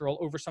unnatural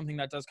over something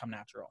that does come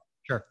natural?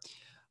 Sure.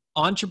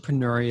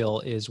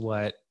 Entrepreneurial is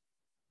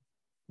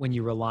when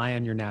you rely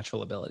on your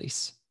natural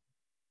abilities.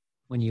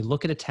 When you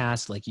look at a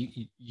task, like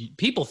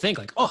people think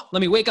like, oh, let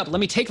me wake up, let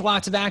me take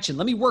lots of action,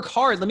 let me work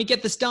hard, let me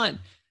get this done.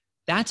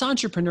 That's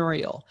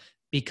entrepreneurial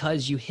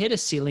because you hit a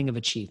ceiling of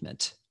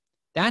achievement.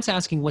 That's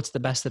asking what's the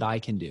best that I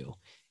can do.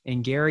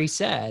 And Gary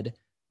said,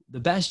 the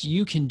best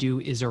you can do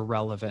is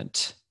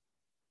irrelevant.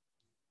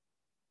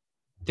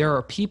 There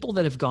are people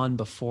that have gone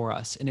before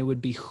us, and it would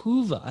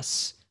behoove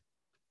us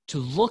to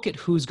look at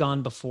who's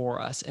gone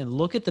before us and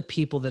look at the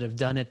people that have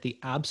done it the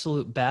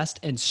absolute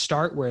best and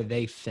start where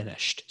they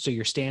finished. So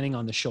you're standing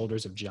on the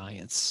shoulders of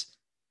giants.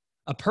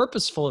 A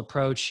purposeful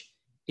approach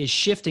is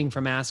shifting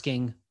from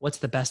asking, what's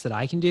the best that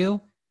I can do,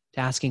 to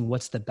asking,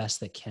 what's the best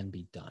that can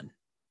be done.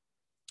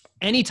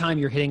 Anytime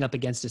you're hitting up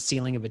against a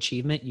ceiling of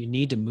achievement, you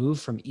need to move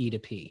from E to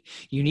P.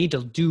 You need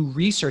to do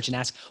research and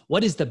ask,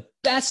 what is the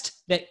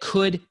best that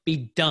could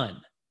be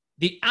done?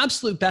 The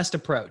absolute best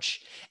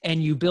approach.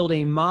 And you build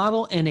a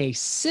model and a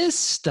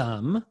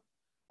system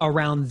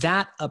around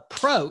that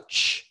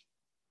approach.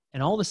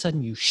 And all of a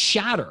sudden you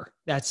shatter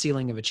that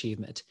ceiling of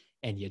achievement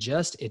and it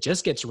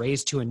just gets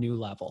raised to a new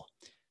level.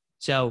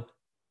 So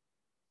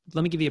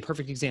let me give you a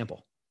perfect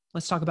example.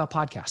 Let's talk about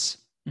podcasts.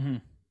 Mm-hmm.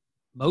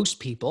 Most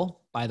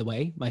people, by the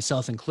way,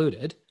 myself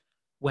included,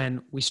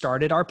 when we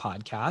started our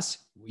podcast,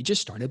 we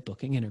just started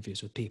booking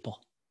interviews with people.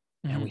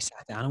 Mm-hmm. And we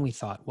sat down and we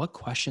thought, what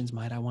questions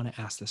might I want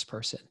to ask this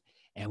person?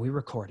 And we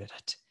recorded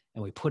it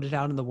and we put it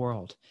out in the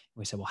world. And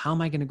we said, well, how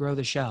am I going to grow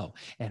the show?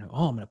 And I'm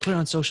going to put it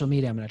on social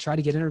media. I'm going to try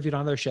to get interviewed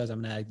on other shows.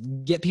 I'm going to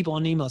get people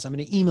on emails. I'm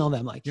going to email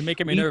them. Like, you're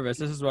making me nervous.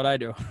 This is what I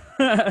do.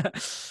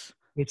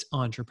 It's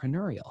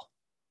entrepreneurial.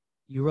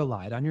 You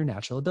relied on your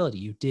natural ability.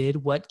 You did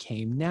what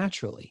came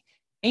naturally.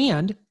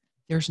 And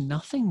there's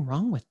nothing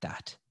wrong with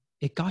that.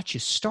 It got you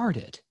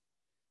started.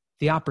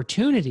 The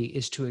opportunity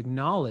is to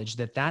acknowledge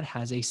that that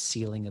has a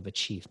ceiling of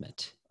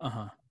achievement.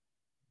 Uh-huh.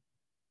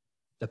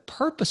 The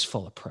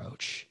purposeful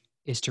approach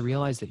is to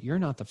realize that you're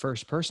not the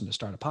first person to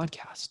start a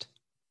podcast.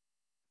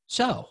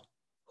 So,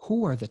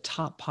 who are the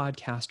top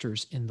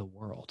podcasters in the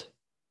world?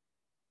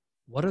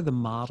 What are the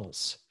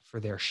models for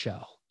their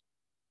show?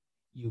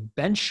 You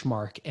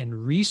benchmark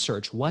and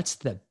research what's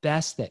the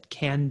best that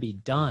can be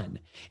done.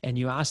 And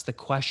you ask the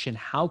question,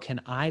 how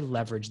can I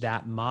leverage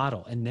that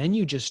model? And then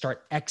you just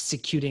start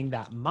executing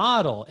that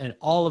model. And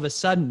all of a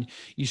sudden,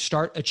 you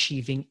start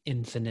achieving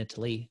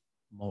infinitely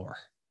more.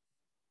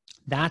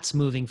 That's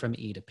moving from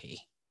E to P.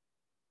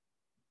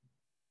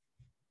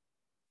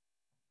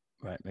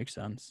 Right. Makes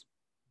sense.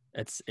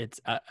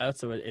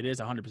 So it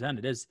is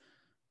 100%.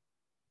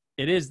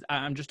 It is,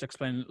 I'm just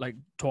explaining, like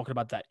talking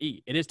about that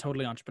E, it is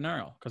totally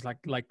entrepreneurial. Cause like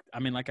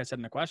I said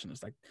in the question,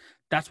 it's like,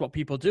 that's what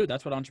people do.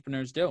 That's what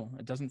entrepreneurs do.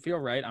 It doesn't feel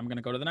right. I'm going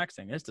to go to the next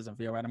thing. This doesn't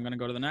feel right. I'm going to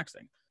go to the next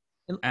thing.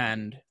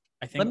 And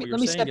I think what you're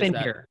saying step is in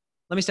that, here.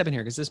 Let me step in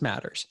here because this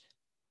matters.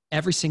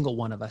 Every single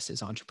one of us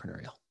is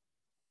entrepreneurial.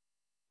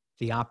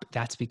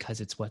 That's because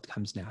it's what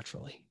comes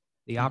naturally.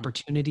 The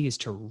opportunity is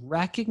to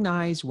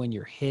recognize when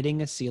you're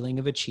hitting a ceiling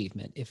of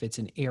achievement. If it's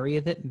an area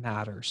that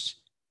matters,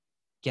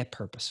 get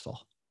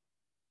purposeful.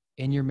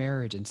 In your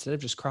marriage, instead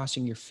of just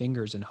crossing your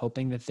fingers and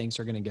hoping that things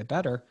are going to get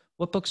better,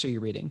 what books are you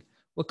reading?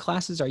 What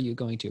classes are you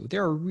going to?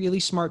 There are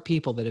really smart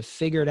people that have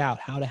figured out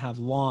how to have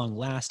long,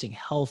 lasting,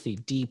 healthy,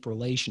 deep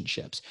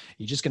relationships.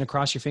 You're just going to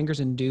cross your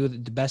fingers and do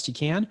the best you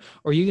can?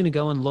 Or are you going to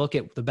go and look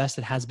at the best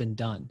that has been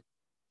done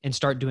and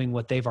start doing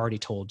what they've already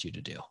told you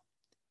to do?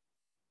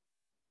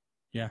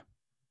 Yeah.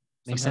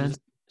 Make sense?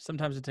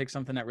 Sometimes it takes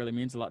something that really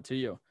means a lot to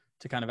you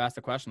to kind of ask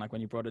the question, like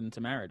when you brought it into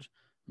marriage.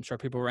 I'm sure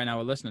people right now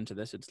are listening to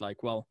this. It's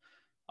like, well,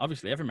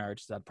 obviously every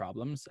marriage has had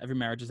problems. Every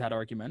marriage has had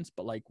arguments,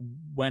 but like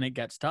when it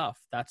gets tough,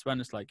 that's when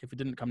it's like, if it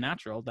didn't come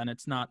natural, then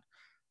it's not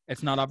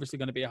obviously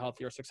going to be a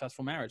healthy or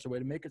successful marriage. The way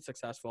to make it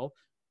successful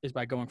is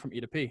by going from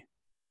E to P.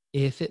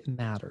 If it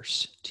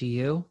matters to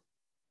you,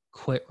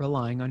 quit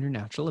relying on your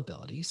natural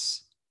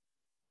abilities.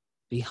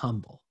 Be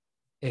humble.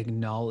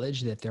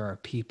 Acknowledge that there are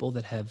people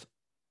that have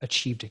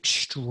achieved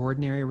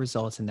extraordinary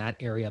results in that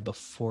area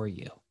before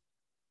you.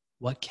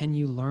 What can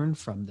you learn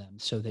from them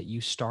so that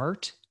you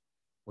start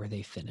where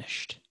they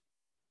finished?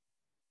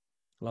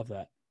 Love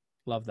that.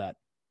 Love that.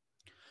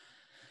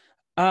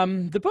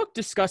 The book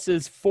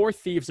discusses 4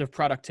 thieves of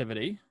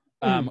productivity,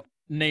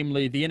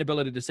 namely the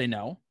inability to say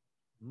no,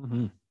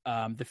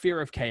 the fear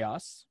of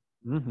chaos,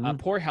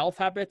 poor health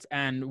habits,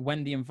 and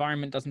when the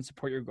environment doesn't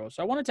support your goals.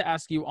 So I wanted to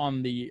ask you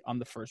on the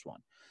first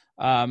one.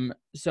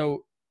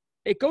 So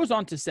it goes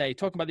on to say,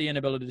 talking about the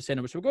inability to say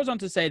no, so it goes on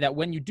to say that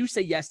when you do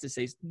say yes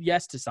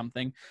to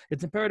something,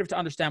 it's imperative to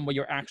understand what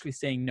you're actually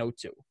saying no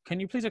to. Can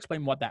you please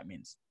explain what that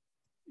means?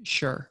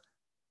 Sure.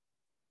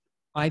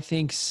 I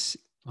think,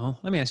 well,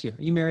 let me ask you,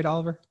 are you married,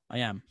 Oliver? I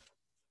am.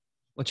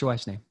 What's your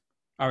wife's name?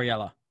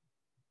 Ariella.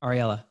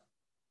 Ariella.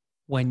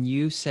 When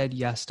you said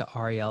yes to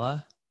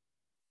Ariella,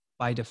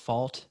 by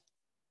default,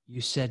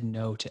 you said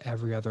no to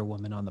every other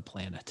woman on the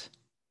planet.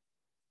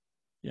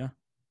 Yeah.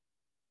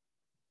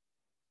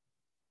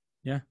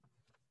 Yeah.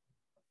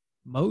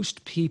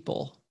 Most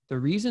people, the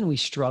reason we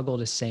struggle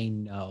to say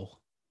no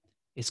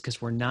is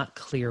because we're not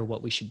clear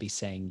what we should be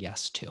saying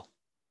yes to.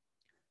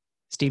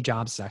 Steve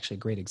Jobs is actually a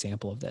great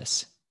example of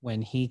this.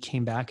 When he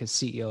came back as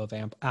CEO of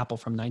Apple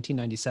from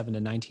 1997 to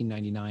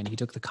 1999, he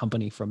took the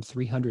company from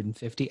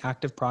 350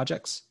 active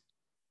projects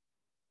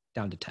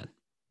down to 10.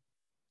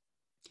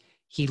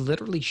 He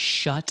literally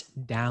shut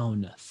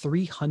down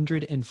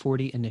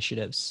 340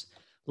 initiatives,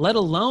 let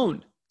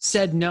alone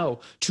said no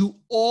to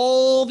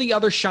all the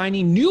other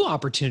shiny new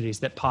opportunities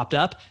that popped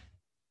up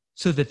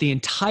so that the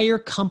entire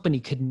company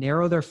could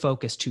narrow their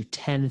focus to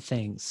 10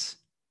 things.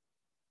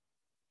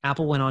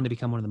 Apple went on to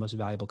become one of the most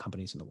valuable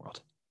companies in the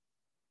world.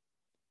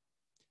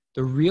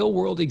 The real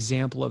world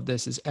example of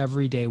this is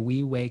every day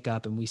we wake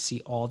up and we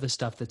see all the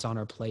stuff that's on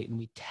our plate and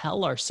we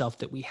tell ourselves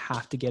that we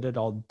have to get it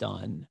all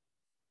done.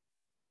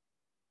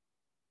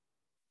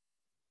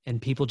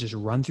 And people just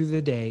run through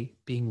the day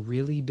being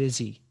really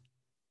busy,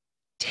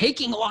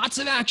 taking lots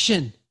of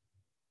action,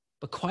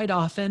 but quite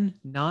often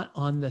not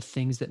on the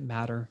things that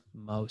matter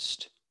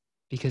most.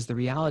 Because the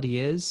reality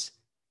is,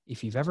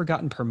 if you've ever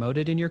gotten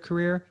promoted in your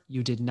career,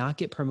 you did not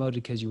get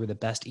promoted because you were the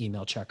best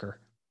email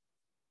checker.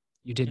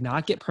 You did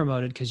not get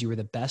promoted because you were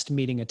the best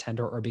meeting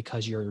attender or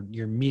because your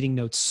meeting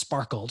notes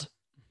sparkled.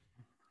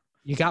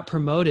 You got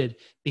promoted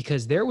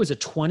because there was a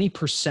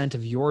 20%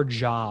 of your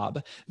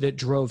job that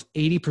drove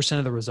 80%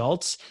 of the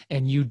results,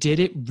 and you did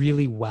it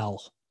really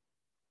well.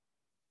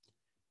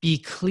 Be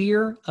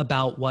clear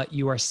about what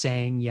you are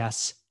saying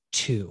yes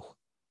to.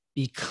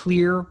 Be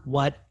clear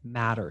what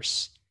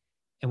matters.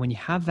 And when you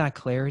have that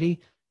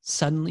clarity,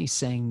 suddenly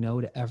saying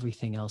no to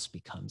everything else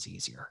becomes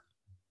easier.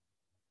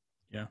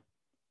 Yeah.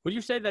 Would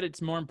you say that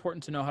it's more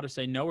important to know how to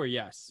say no or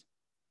yes?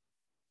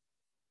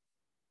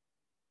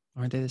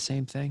 Aren't they the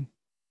same thing?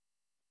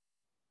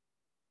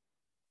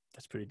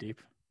 That's pretty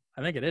deep.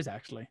 I think it is,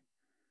 actually.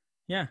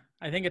 Yeah.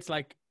 I think it's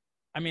like,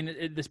 I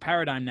mean, this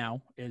paradigm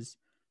now is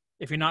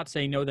if you're not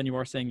saying no, then you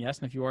are saying yes.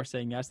 And if you are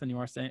saying yes, then you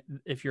are saying,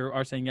 if you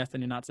are saying yes,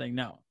 then you're not saying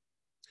no.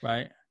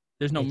 Right?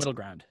 There's no middle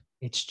ground.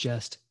 It's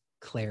just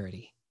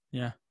clarity.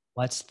 Yeah.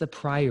 What's the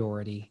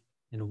priority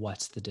and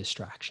what's the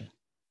distraction?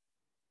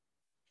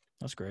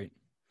 That's great.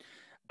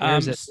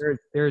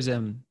 There's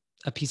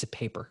a piece of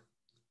paper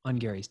on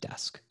Gary's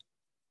desk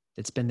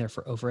that's been there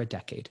for over a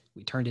decade.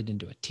 We turned it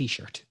into a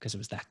t-shirt because it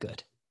was that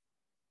good.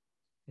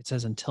 It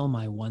says, until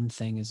my one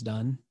thing is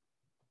done,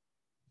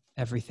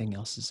 everything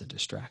else is a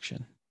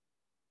distraction.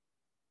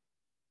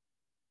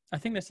 I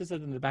think this is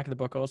in the back of the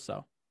book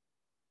also.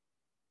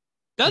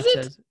 Does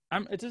it?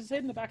 Does it say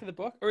it in the back of the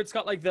book? Or it's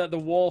got like the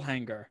wall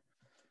hanger.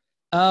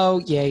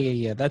 Oh,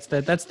 yeah. That's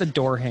the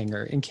door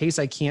hanger. In case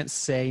I can't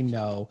say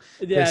no.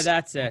 Yeah,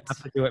 that's it.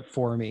 Have to do it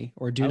for me,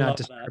 or do not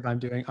disturb.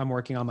 I'm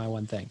working on my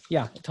one thing.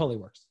 Yeah, it totally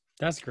works.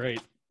 That's great.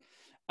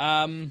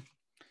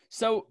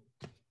 So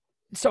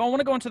I want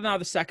to go into now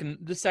the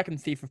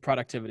second thief of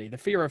productivity, the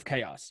fear of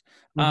chaos.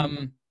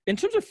 Mm-hmm. In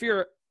terms of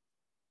fear,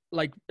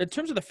 in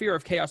terms of the fear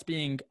of chaos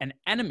being an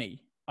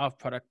enemy of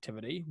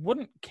productivity,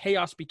 wouldn't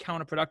chaos be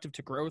counterproductive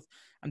to growth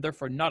and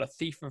therefore not a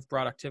thief of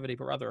productivity,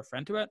 but rather a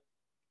friend to it?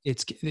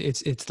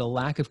 It's the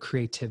lack of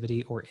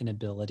creativity or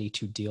inability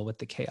to deal with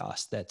the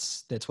chaos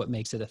that's what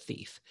makes it a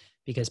thief.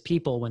 Because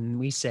people, when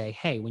we say,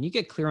 hey, when you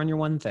get clear on your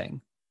one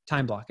thing,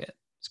 time block it,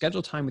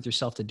 schedule time with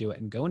yourself to do it,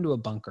 and go into a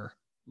bunker,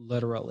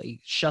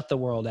 literally shut the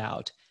world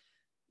out.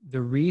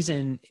 The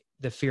reason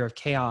the fear of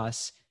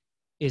chaos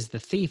is the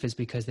thief is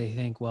because they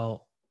think,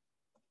 well,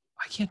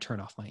 I can't turn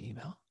off my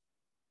email.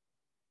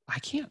 I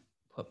can't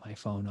put my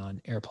phone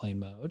on airplane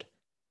mode.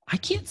 I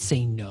can't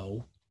say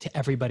no to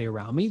everybody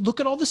around me. Look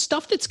at all the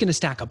stuff that's going to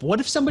stack up.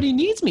 What if somebody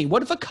needs me?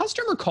 What if a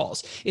customer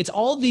calls? It's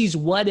all these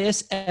what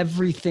ifs,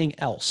 everything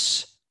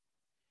else.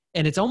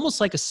 And it's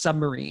almost like a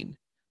submarine.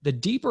 The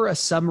deeper a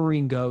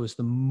submarine goes,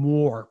 the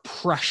more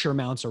pressure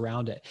mounts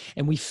around it.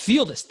 And we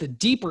feel this, the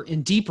deeper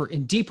and deeper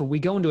and deeper we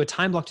go into a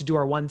time block to do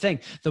our one thing,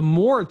 the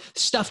more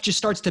stuff just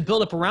starts to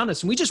build up around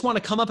us. And we just want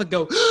to come up and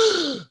go,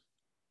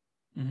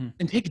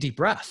 and take a deep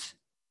breath.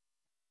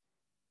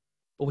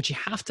 But what you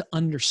have to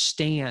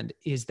understand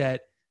is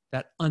that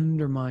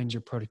undermines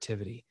your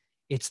productivity.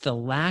 It's the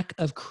lack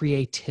of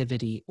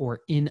creativity or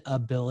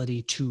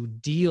inability to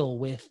deal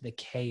with the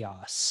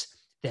chaos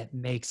that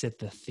makes it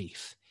the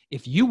thief.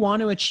 If you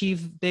want to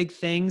achieve big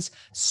things,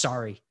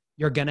 sorry,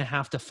 you're going to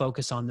have to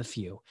focus on the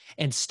few.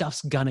 And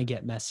stuff's going to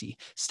get messy.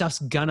 Stuff's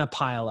going to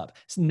pile up.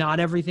 Not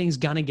everything's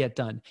going to get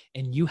done.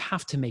 And you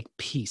have to make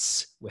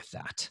peace with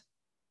that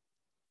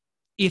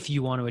if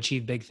you want to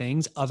achieve big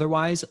things.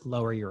 Otherwise,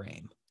 lower your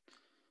aim.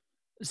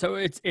 So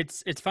it's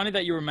funny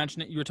that you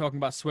were talking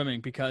about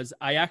swimming, because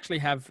I actually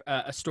have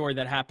a story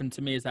that happened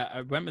to me. Is that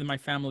I went with my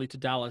family to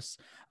Dallas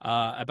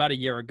about a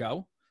year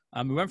ago.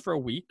 We went for a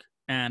week.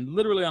 And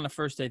literally on the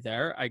first day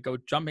there, I go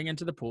jumping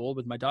into the pool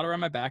with my daughter on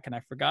my back, and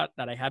I forgot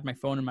that I had my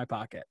phone in my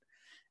pocket.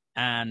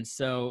 And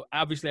so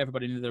obviously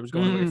everybody knew that I was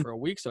going away for a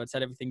week, so I'd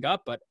set everything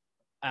up. But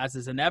as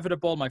is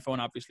inevitable, my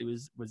phone obviously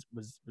was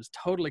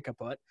totally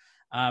kaput.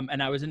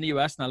 And I was in the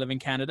US and I live in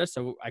Canada,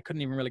 so I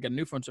couldn't even really get a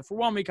new phone. So for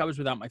 1 week, I was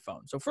without my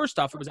phone. So first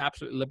off, it was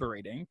absolutely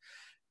liberating.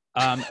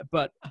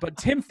 But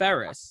Tim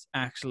Ferriss,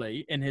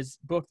 actually, in his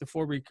book, The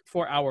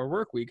 4-Hour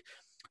Work Week,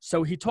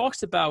 so he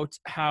talks about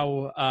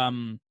how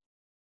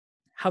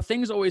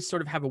things always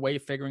sort of have a way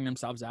of figuring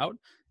themselves out.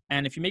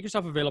 And if you make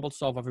yourself available to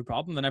solve every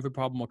problem, then every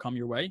problem will come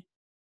your way.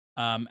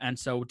 And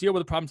so deal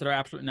with the problems that are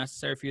absolutely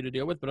necessary for you to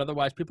deal with, but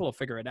otherwise people will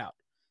figure it out.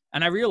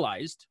 And I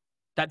realized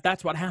that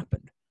that's what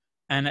happened.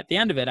 And at the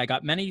end of it, I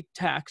got many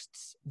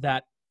texts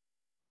that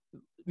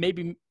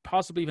maybe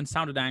possibly even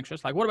sounded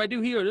anxious. Like, what do I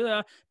do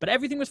here? But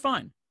everything was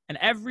fine. And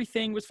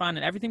everything was fine.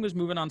 And everything was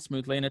moving on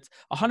smoothly. And it's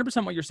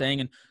 100% what you're saying.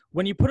 And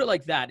when you put it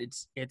like that,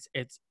 it's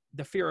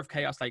the fear of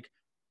chaos. Like,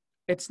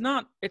 it's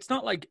not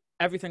like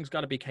everything's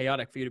got to be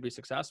chaotic for you to be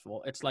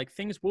successful. It's like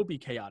things will be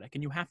chaotic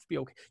and you have to be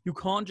okay. You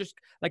can't just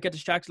like get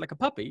distracted like a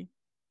puppy,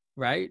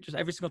 right? Just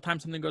every single time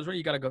something goes wrong,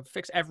 you got to go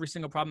fix every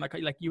single problem.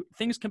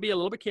 Things can be a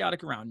little bit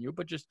chaotic around you,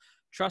 but just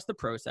trust the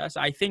process.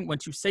 I think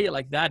once you say it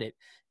like that,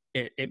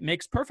 it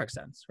makes perfect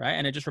sense, right?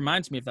 And it just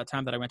reminds me of that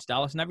time that I went to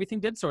Dallas and everything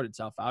did sort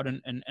itself out.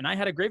 And I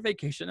had a great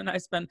vacation and I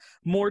spent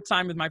more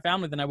time with my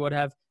family than I would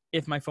have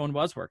if my phone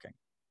was working.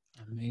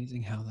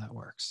 Amazing how that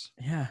works.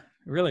 Yeah,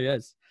 it really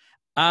is.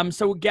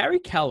 So Gary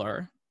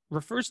Keller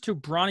refers to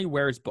Bronnie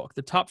Ware's book,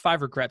 The Top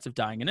 5 Regrets of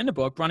Dying. And in the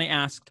book, Bronnie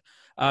asked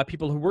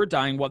people who were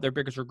dying what their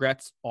biggest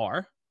regrets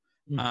are.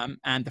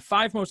 And the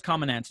 5 most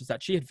common answers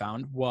that she had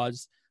found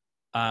was,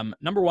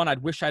 number 1,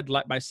 I'd wish I'd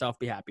let myself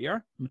be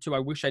happier. Number 2, I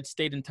wish I'd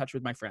stayed in touch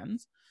with my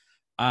friends.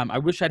 I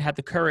wish I'd had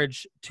the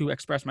courage to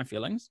express my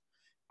feelings.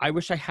 I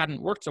wish I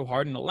hadn't worked so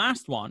hard. And the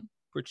last one,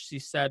 which she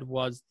said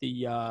was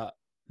the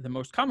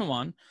most common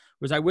one,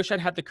 was I wish I'd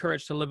had the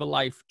courage to live a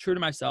life true to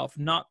myself,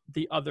 not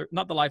the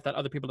life that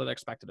other people had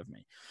expected of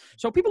me.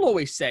 So people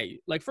always say,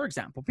 like, for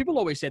example, people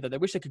always say that they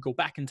wish they could go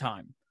back in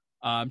time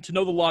to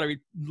know the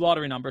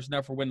lottery numbers and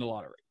therefore win the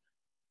lottery.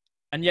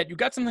 And yet you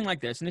got something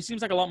like this, and it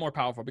seems like a lot more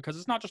powerful because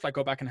it's not just like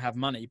go back and have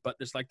money, but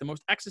there's like the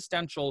most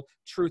existential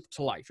truth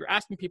to life. You're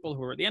asking people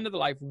who are at the end of the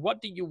life, what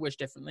do you wish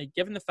differently,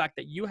 given the fact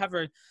that you have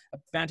a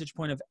vantage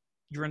point of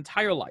your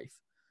entire life?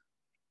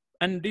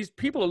 And these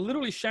people are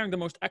literally sharing the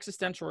most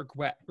existential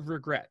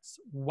regrets.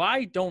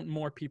 Why don't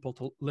more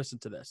people listen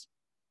to this?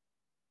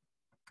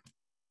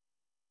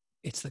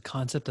 It's the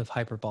concept of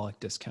hyperbolic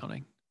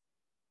discounting.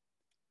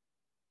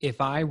 If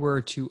I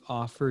were to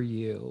offer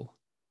you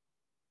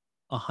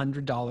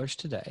 $100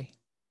 today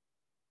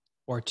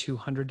or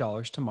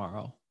 $200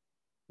 tomorrow,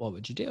 what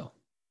would you do?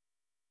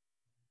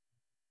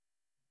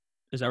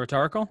 Is that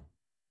rhetorical?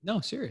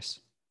 No, serious.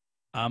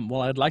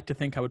 Well, I'd like to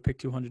think I would pick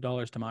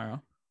 $200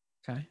 tomorrow.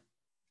 Okay.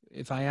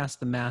 If I asked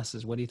the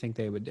masses, what do you think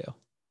they would do?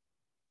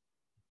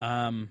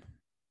 I'm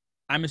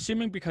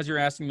assuming because you're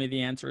asking me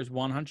the answer is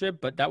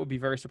 100, but that would be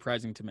very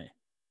surprising to me.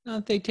 No,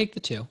 they take the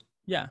two.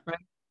 Yeah. Right.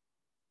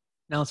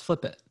 Now let's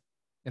flip it.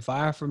 If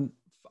I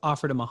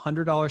offered them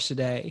 $100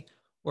 today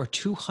or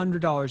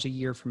 $200 a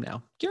year from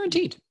now,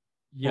 guaranteed.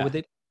 Yeah. What would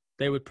they do?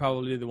 They would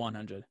probably do the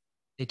 100.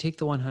 They take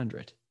the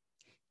 100.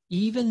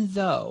 Even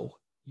though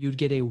you'd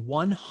get a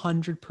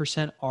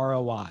 100%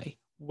 ROI,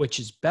 which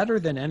is better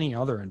than any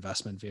other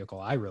investment vehicle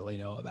I really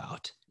know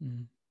about,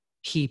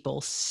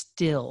 people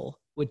still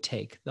would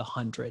take the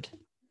 100.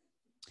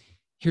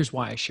 Here's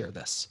why I share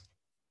this.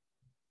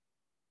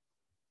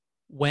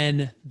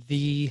 When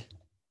the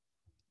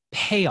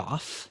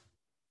payoff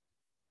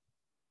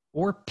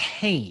or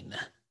pain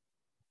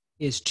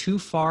is too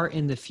far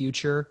in the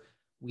future,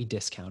 we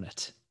discount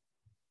it.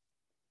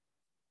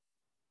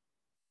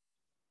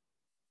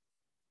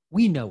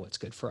 We know what's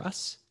good for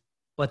us,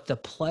 but the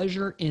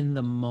pleasure in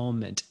the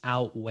moment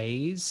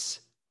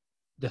outweighs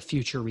the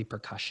future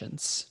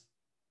repercussions.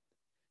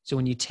 So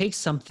when you take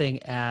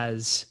something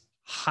as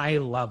high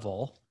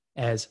level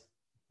as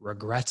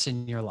regrets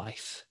in your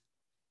life,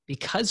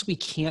 because we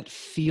can't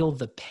feel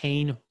the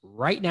pain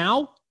right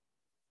now,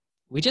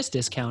 we just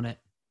discount it.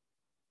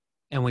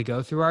 And we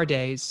go through our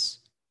days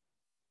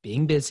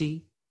being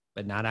busy,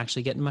 but not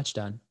actually getting much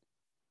done.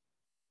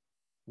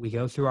 We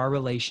go through our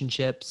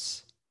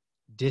relationships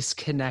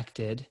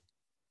disconnected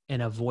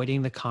and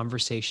avoiding the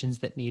conversations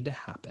that need to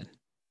happen.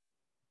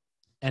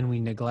 And we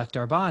neglect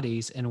our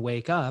bodies and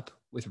wake up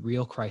with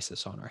real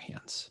crisis on our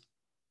hands.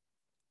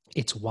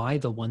 It's why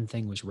The One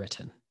Thing was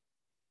written.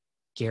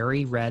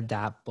 Gary read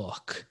that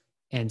book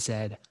and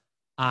said,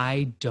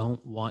 I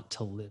don't want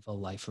to live a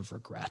life of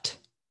regret.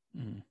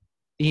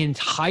 The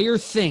entire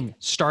thing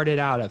started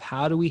out of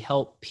how do we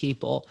help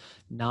people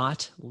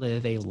not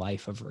live a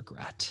life of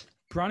regret?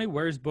 Bronnie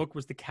Ware's book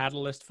was the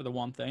catalyst for The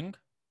One Thing.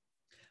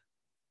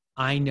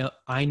 I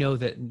know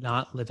that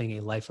not living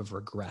a life of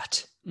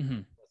regret was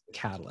the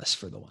catalyst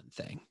for The One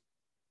Thing.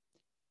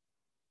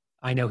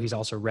 I know he's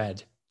also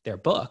read their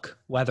book.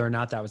 Whether or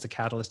not that was the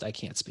catalyst, I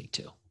can't speak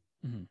to.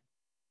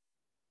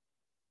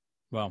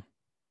 Well,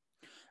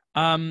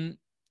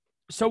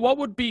 so what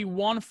would be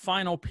one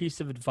final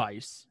piece of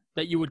advice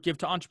that you would give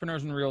to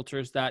entrepreneurs and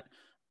realtors that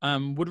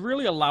would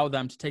really allow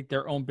them to take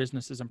their own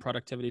businesses and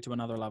productivity to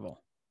another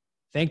level?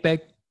 Think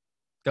big,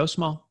 go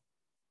small,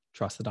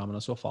 trust the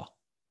dominoes will fall.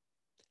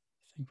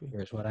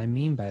 Here's what I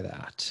mean by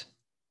that.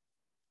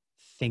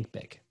 Think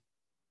big.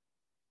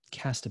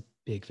 Cast a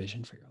big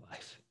vision for your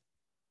life.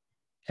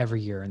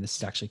 Every year, and this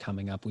is actually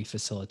coming up, we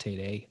facilitate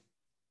a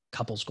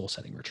couples goal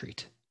setting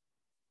retreat.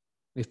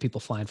 We have people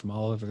flying from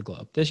all over the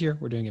globe. This year,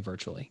 we're doing it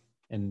virtually.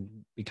 And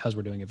because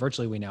we're doing it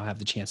virtually, we now have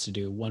the chance to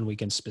do one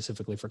weekend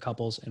specifically for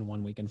couples and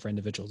one weekend for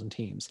individuals and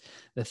teams.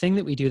 The thing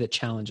that we do that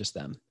challenges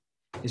them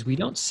is we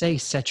don't say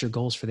set your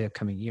goals for the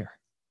upcoming year.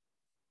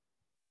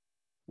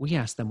 We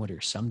ask them, what are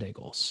your someday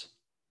goals?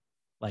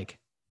 Like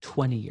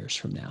 20 years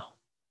from now.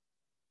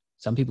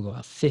 Some people go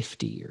out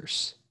 50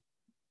 years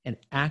and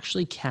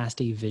actually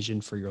cast a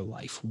vision for your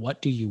life.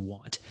 What do you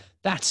want?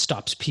 That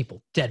stops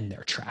people dead in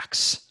their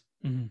tracks.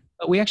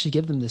 But we actually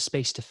give them the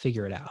space to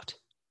figure it out.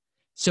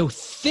 So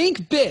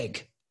think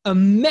big.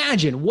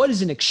 Imagine, what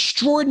does an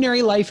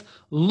extraordinary life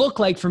look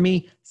like for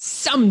me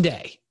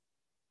someday?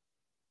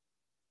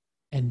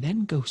 And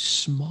then go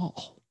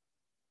small.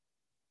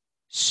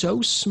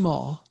 So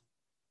small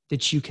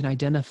that you can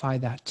identify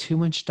that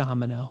 2-inch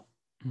domino.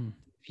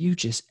 If you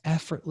just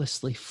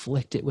effortlessly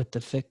flicked it with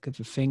the flick of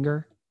a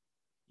finger,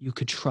 you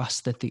could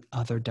trust that the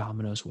other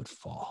dominoes would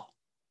fall.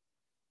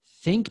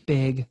 Think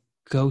big,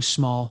 go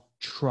small,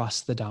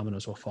 trust the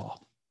dominoes will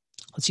fall.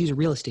 Let's use a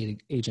real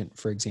estate agent,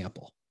 for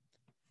example.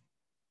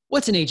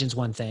 What's an agent's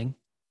one thing?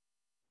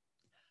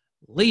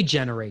 Lead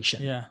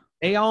generation. Yeah.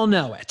 They all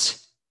know it.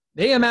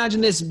 They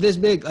imagine this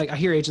big, like I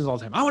hear agents all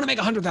the time. I want to make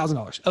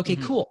 $100,000. Okay,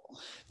 cool.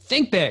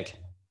 Think big,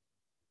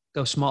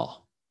 go small.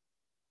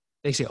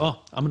 They say,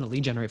 oh, I'm going to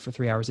lead generate for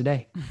 3 hours a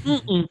day.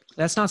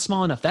 That's not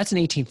small enough. That's an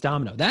 18th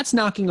domino. That's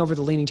knocking over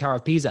the Leaning Tower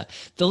of Pisa.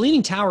 The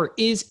Leaning Tower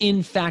is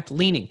in fact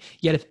leaning.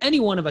 Yet if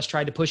any one of us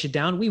tried to push it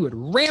down, we would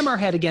ram our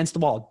head against the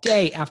wall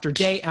day after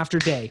day after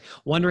day,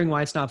 wondering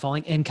why it's not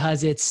falling. And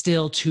because it's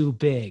still too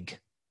big.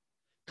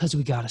 Because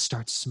we got to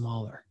start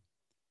smaller.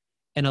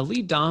 And a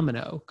lead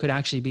domino could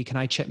actually be, can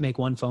I make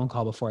one phone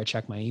call before I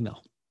check my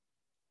email?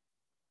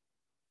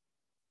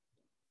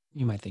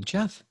 You might think,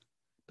 Geoff,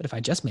 but if I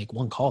just make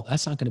one call,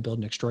 that's not going to build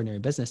an extraordinary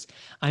business.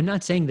 I'm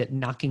not saying that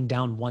knocking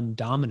down one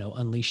domino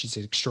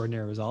unleashes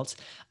extraordinary results.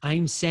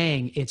 I'm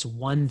saying it's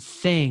one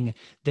thing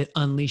that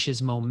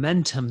unleashes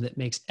momentum that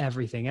makes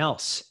everything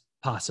else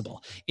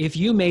possible. If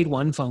you made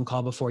one phone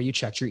call before you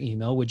checked your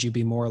email, would you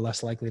be more or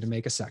less likely to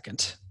make a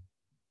second?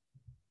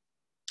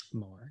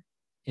 More.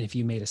 And if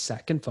you made a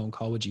second phone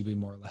call, would you be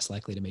more or less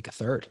likely to make a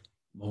third?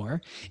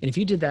 More. And if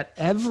you did that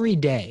every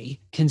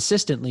day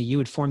consistently, you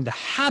would form the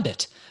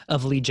habit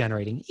of lead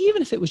generating,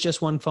 even if it was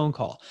just one phone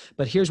call.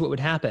 But here's what would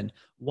happen.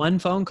 One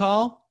phone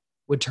call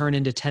would turn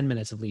into 10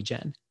 minutes of lead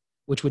gen,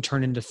 which would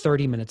turn into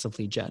 30 minutes of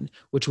lead gen,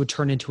 which would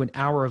turn into an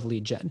hour of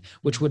lead gen,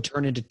 which would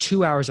turn into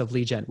 2 hours of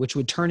lead gen, which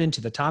would turn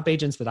into the top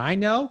agents that I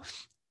know,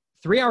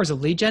 3 hours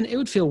of lead gen. It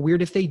would feel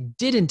weird if they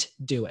didn't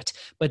do it,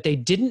 but they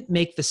didn't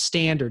make the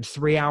standard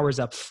 3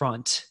 hours up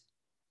front.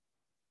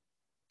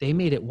 They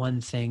made it one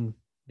thing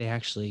they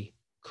actually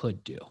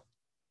could do.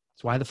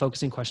 That's why the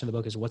focusing question of the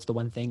book is, what's the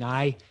one thing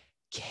I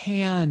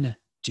can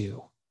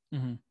do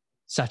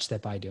such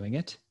that by doing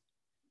it,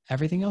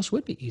 everything else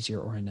would be easier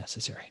or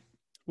unnecessary.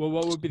 Well,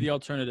 what would be the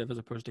alternative as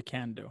opposed to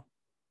can do?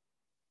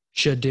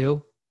 Should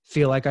do.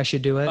 Feel like I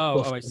should do it.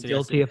 I see.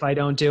 Guilty if I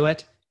don't do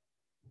it.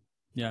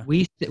 Yeah.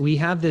 We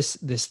have this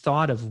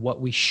thought of what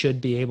we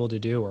should be able to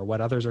do or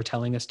what others are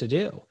telling us to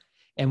do.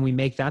 And we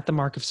make that the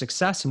mark of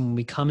success. And when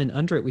we come in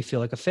under it, we feel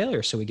like a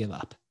failure. So we give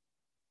up.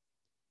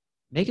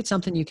 Make it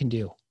something you can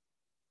do.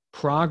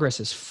 Progress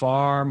is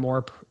far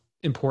more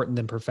important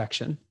than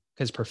perfection,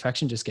 because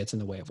perfection just gets in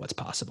the way of what's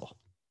possible.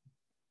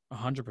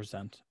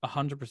 100%.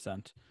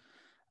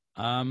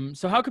 100%.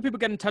 So how can people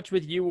get in touch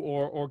with you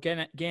or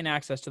gain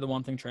access to the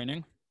One Thing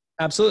training?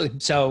 Absolutely.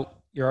 So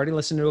you're already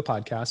listening to a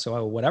podcast.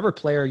 So whatever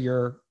player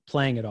you're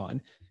playing it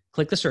on,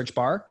 click the search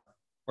bar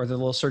or the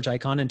little search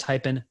icon and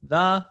type in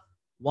The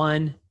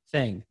One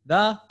Thing.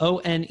 The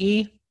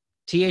ONETHING,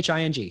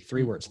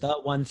 3 words, The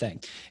One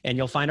Thing. And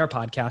you'll find our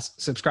podcast.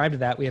 Subscribe to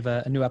that. We have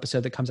a new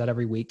episode that comes out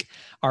every week.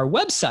 Our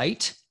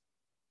website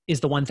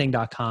is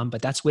theonething.com,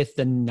 but that's with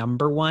the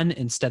number 1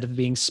 instead of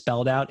being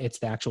spelled out. It's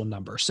the actual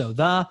number. So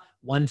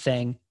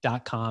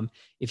theonething.com.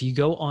 If you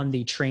go on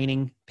the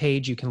training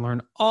page, you can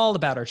learn all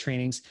about our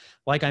trainings.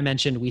 Like I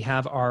mentioned, we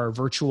have our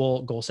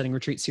virtual goal setting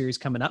retreat series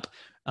coming up.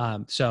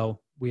 So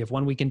we have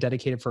 1 weekend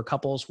dedicated for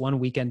couples, 1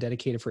 weekend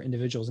dedicated for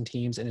individuals and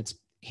teams. And it's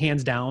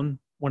hands down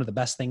one of the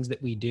best things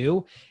that we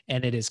do.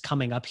 And it is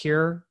coming up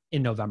here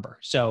in November.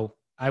 So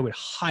I would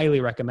highly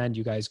recommend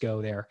you guys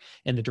go there.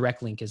 And the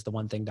direct link is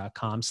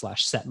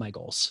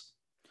theonething.com/setmygoals.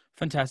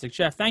 Fantastic.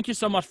 Geoff, thank you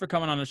so much for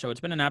coming on the show.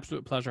 It's been an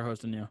absolute pleasure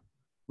hosting you.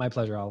 My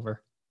pleasure,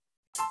 Oliver.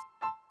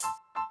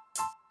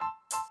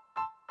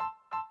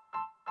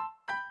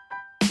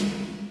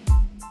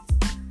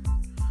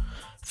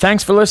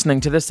 Thanks for listening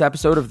to this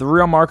episode of the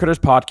Real Marketers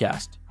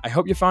Podcast. I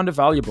hope you found it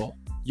valuable.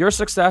 Your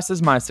success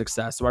is my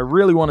success, so I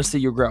really want to see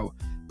you grow.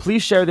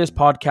 Please share this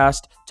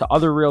podcast to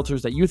other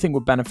realtors that you think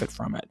would benefit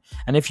from it.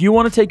 And if you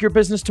want to take your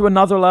business to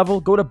another level,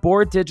 go to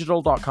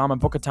boarddigital.com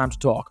and book a time to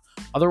talk.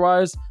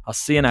 Otherwise, I'll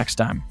see you next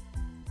time.